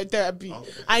that kind of therapy.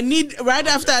 Okay. I need, right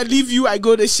after I leave you, I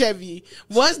go to Chevy.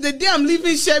 Once the day I'm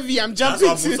leaving Chevy, I'm jumping.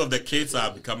 That's why most of the kids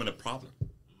are becoming a problem.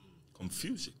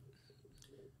 Confusion.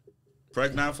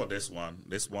 Pregnant for this one.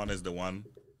 This one is the one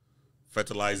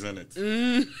fertilizing it.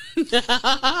 And the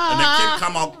kid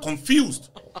come out confused.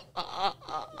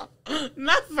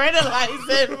 Not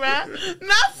fertilizing, man.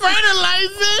 Not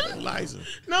fertilizing.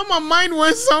 No, my mind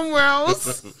went somewhere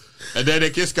else. And then the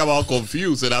kids come out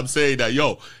confused. And I'm saying that,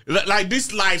 yo, like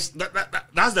this life,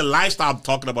 that's the lifestyle I'm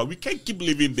talking about. We can't keep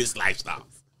living this lifestyle.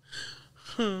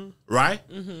 Right?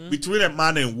 Between a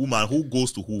man and woman, who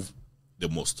goes to who the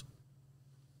most?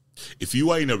 If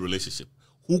you are in a relationship,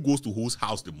 who goes to whose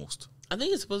house the most? I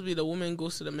think it's supposed to be the woman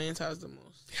goes to the man's house the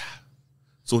most. Yeah.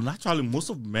 So naturally, most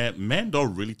of men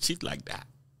don't really cheat like that.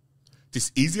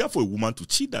 It's easier for a woman to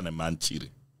cheat than a man cheating.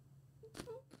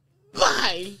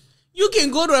 Why? You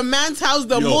can go to a man's house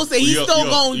the most and he's still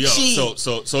going to cheat.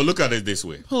 So look at it this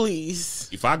way. Please.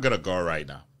 If I got a girl right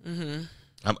now,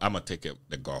 I'm going to take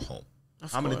the girl home.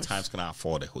 How many times can I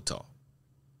afford a hotel?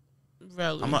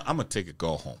 Really? I'm going to take a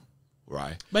girl home.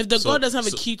 Right. But if the girl doesn't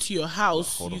have a key to your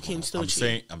house, you can still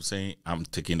cheat. I'm saying I'm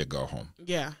taking the girl home.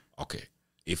 Yeah. Okay.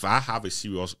 If I have a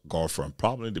serious girlfriend,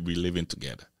 probably they'll be living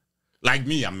together. Like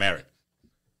me, I'm married.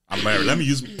 Let me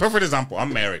use perfect example.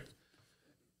 I'm married.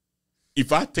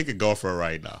 If I take a girlfriend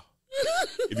right now,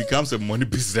 it becomes a money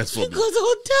business for me. Because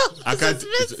hotel.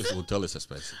 Hotel is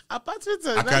expensive. Apartments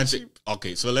are not cheap.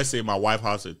 Okay, so let's say my wife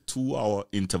has a 2-hour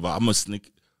interval. I'm gonna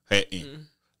sneak her in.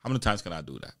 How many times can I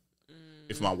do that?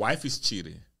 If my wife is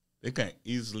cheating, they can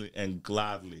easily and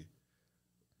gladly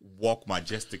walk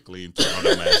majestically into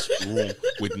another man's room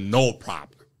with no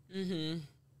problem.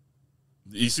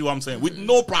 You see what I'm saying? With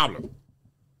no problem.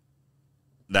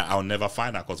 That I'll never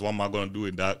find out, because what am I going to do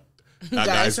in that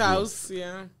guy's house? Room?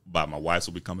 Yeah. But my wife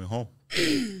will be coming home.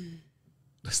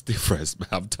 That's different, man.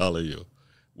 I'm telling you.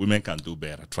 Women can do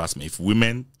better. Trust me. If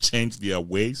women change their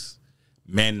ways,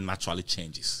 men naturally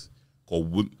changes.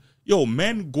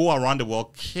 Men go around the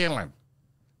world killing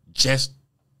just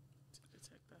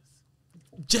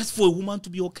for a woman to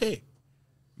be okay.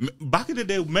 Back in the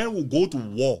day, men would go to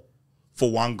war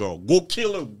for one girl, go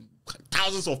kill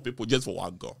thousands of people just for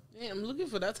one girl. Yeah, I'm looking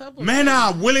for that type of men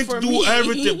are willing to do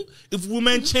everything. If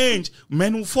women change,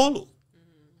 men will follow.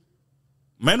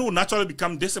 Men will naturally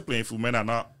become disciplined if women are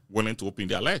not willing to open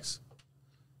their legs.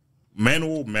 Men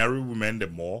will marry women the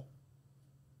more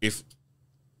if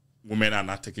women are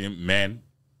not taking men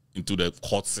into the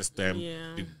court system,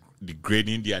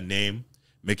 degrading their name,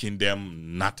 making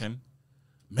them nothing.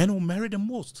 Men will marry the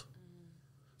most.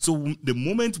 So the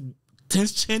moment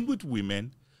things change with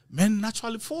women, men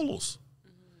naturally follows.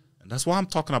 And that's what I'm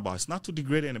talking about. It's not to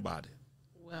degrade anybody.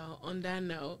 Well, on that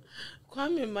note,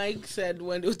 Kwame Mike said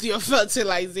when it was your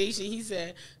fertilization, he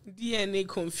said DNA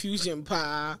confusion,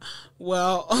 pa.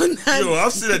 Well, on that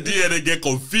I've seen the DNA get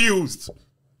confused.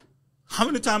 How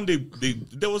many times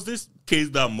there was this case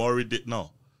that Maury did?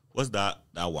 No. What's that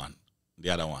one? The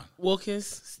other one.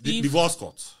 Wilkins? Steve? Divorce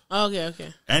court.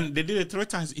 Okay. And they did it 3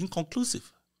 times, inconclusive.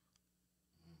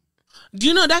 Do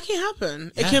you know that can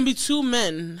happen? Yeah. It can be two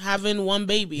men having one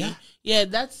baby. Yeah,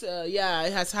 that's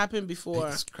it has happened before.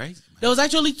 It's crazy. Man. There was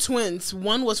actually twins.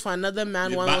 One was for another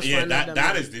man. One was for another man.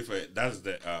 That is different. That's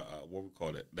the what we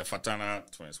call it, the fraternal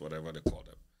twins, whatever they call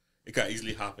them. It can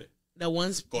easily happen. The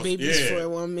one's babies for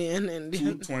one man and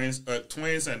two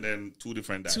twins, and then two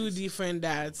different dads. Two different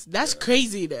dads. That's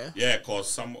crazy, though. Yeah,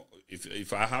 because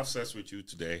if I have sex with you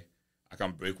today, I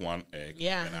can break one egg.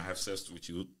 Yeah. And I have sex with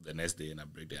you the next day, and I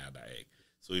break the other egg.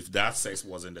 So if that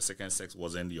the second sex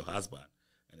wasn't your husband,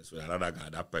 and it's with another guy,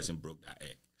 that person broke that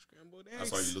egg. Scrambled eggs.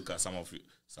 That's why you look at some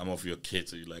of your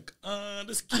kids, and you're like,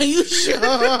 this kid. Are you sure?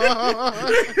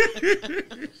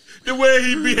 The way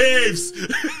he behaves,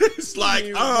 it's like,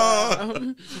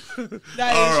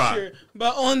 That is true.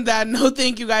 But on that note,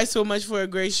 thank you guys so much for a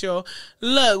great show.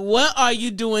 Look, what are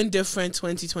you doing different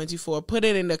 2024? Put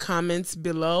it in the comments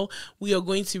below. We are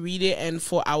going to read it. And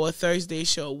for our Thursday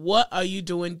show, what are you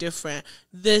doing different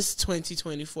this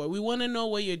 2024? We want to know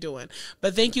what you're doing.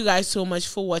 But thank you guys so much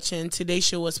for watching. Today's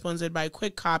show was sponsored by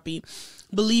Quick Copy,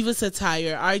 Believers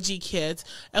Attire, RG Kids,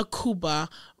 Akuba,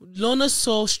 Lona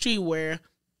Soul Streetwear,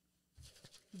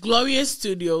 Glorious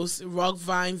Studios, Rock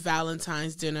Vine,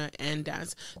 Valentine's Dinner, and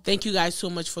Dance. Thank you guys so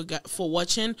much for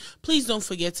watching. Please don't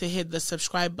forget to hit the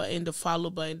subscribe button, the follow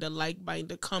button, the like button,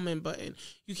 the comment button.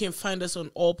 You can find us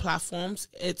on all platforms.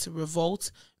 It's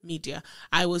Revolt Media.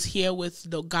 I was here with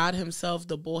the God himself,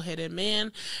 the bull-headed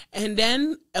man, and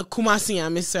then Kumasi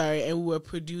Amisari, and we were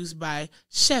produced by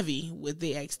Chevy with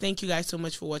the X. Thank you guys so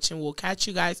much for watching. We'll catch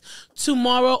you guys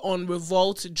tomorrow on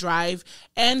Revolt Drive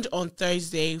and on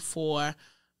Thursday for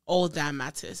All That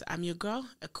Matters. I'm your girl,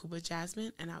 Akuba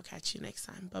Jasmine, and I'll catch you next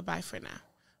time. Bye-bye for now.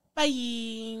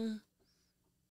 Bye.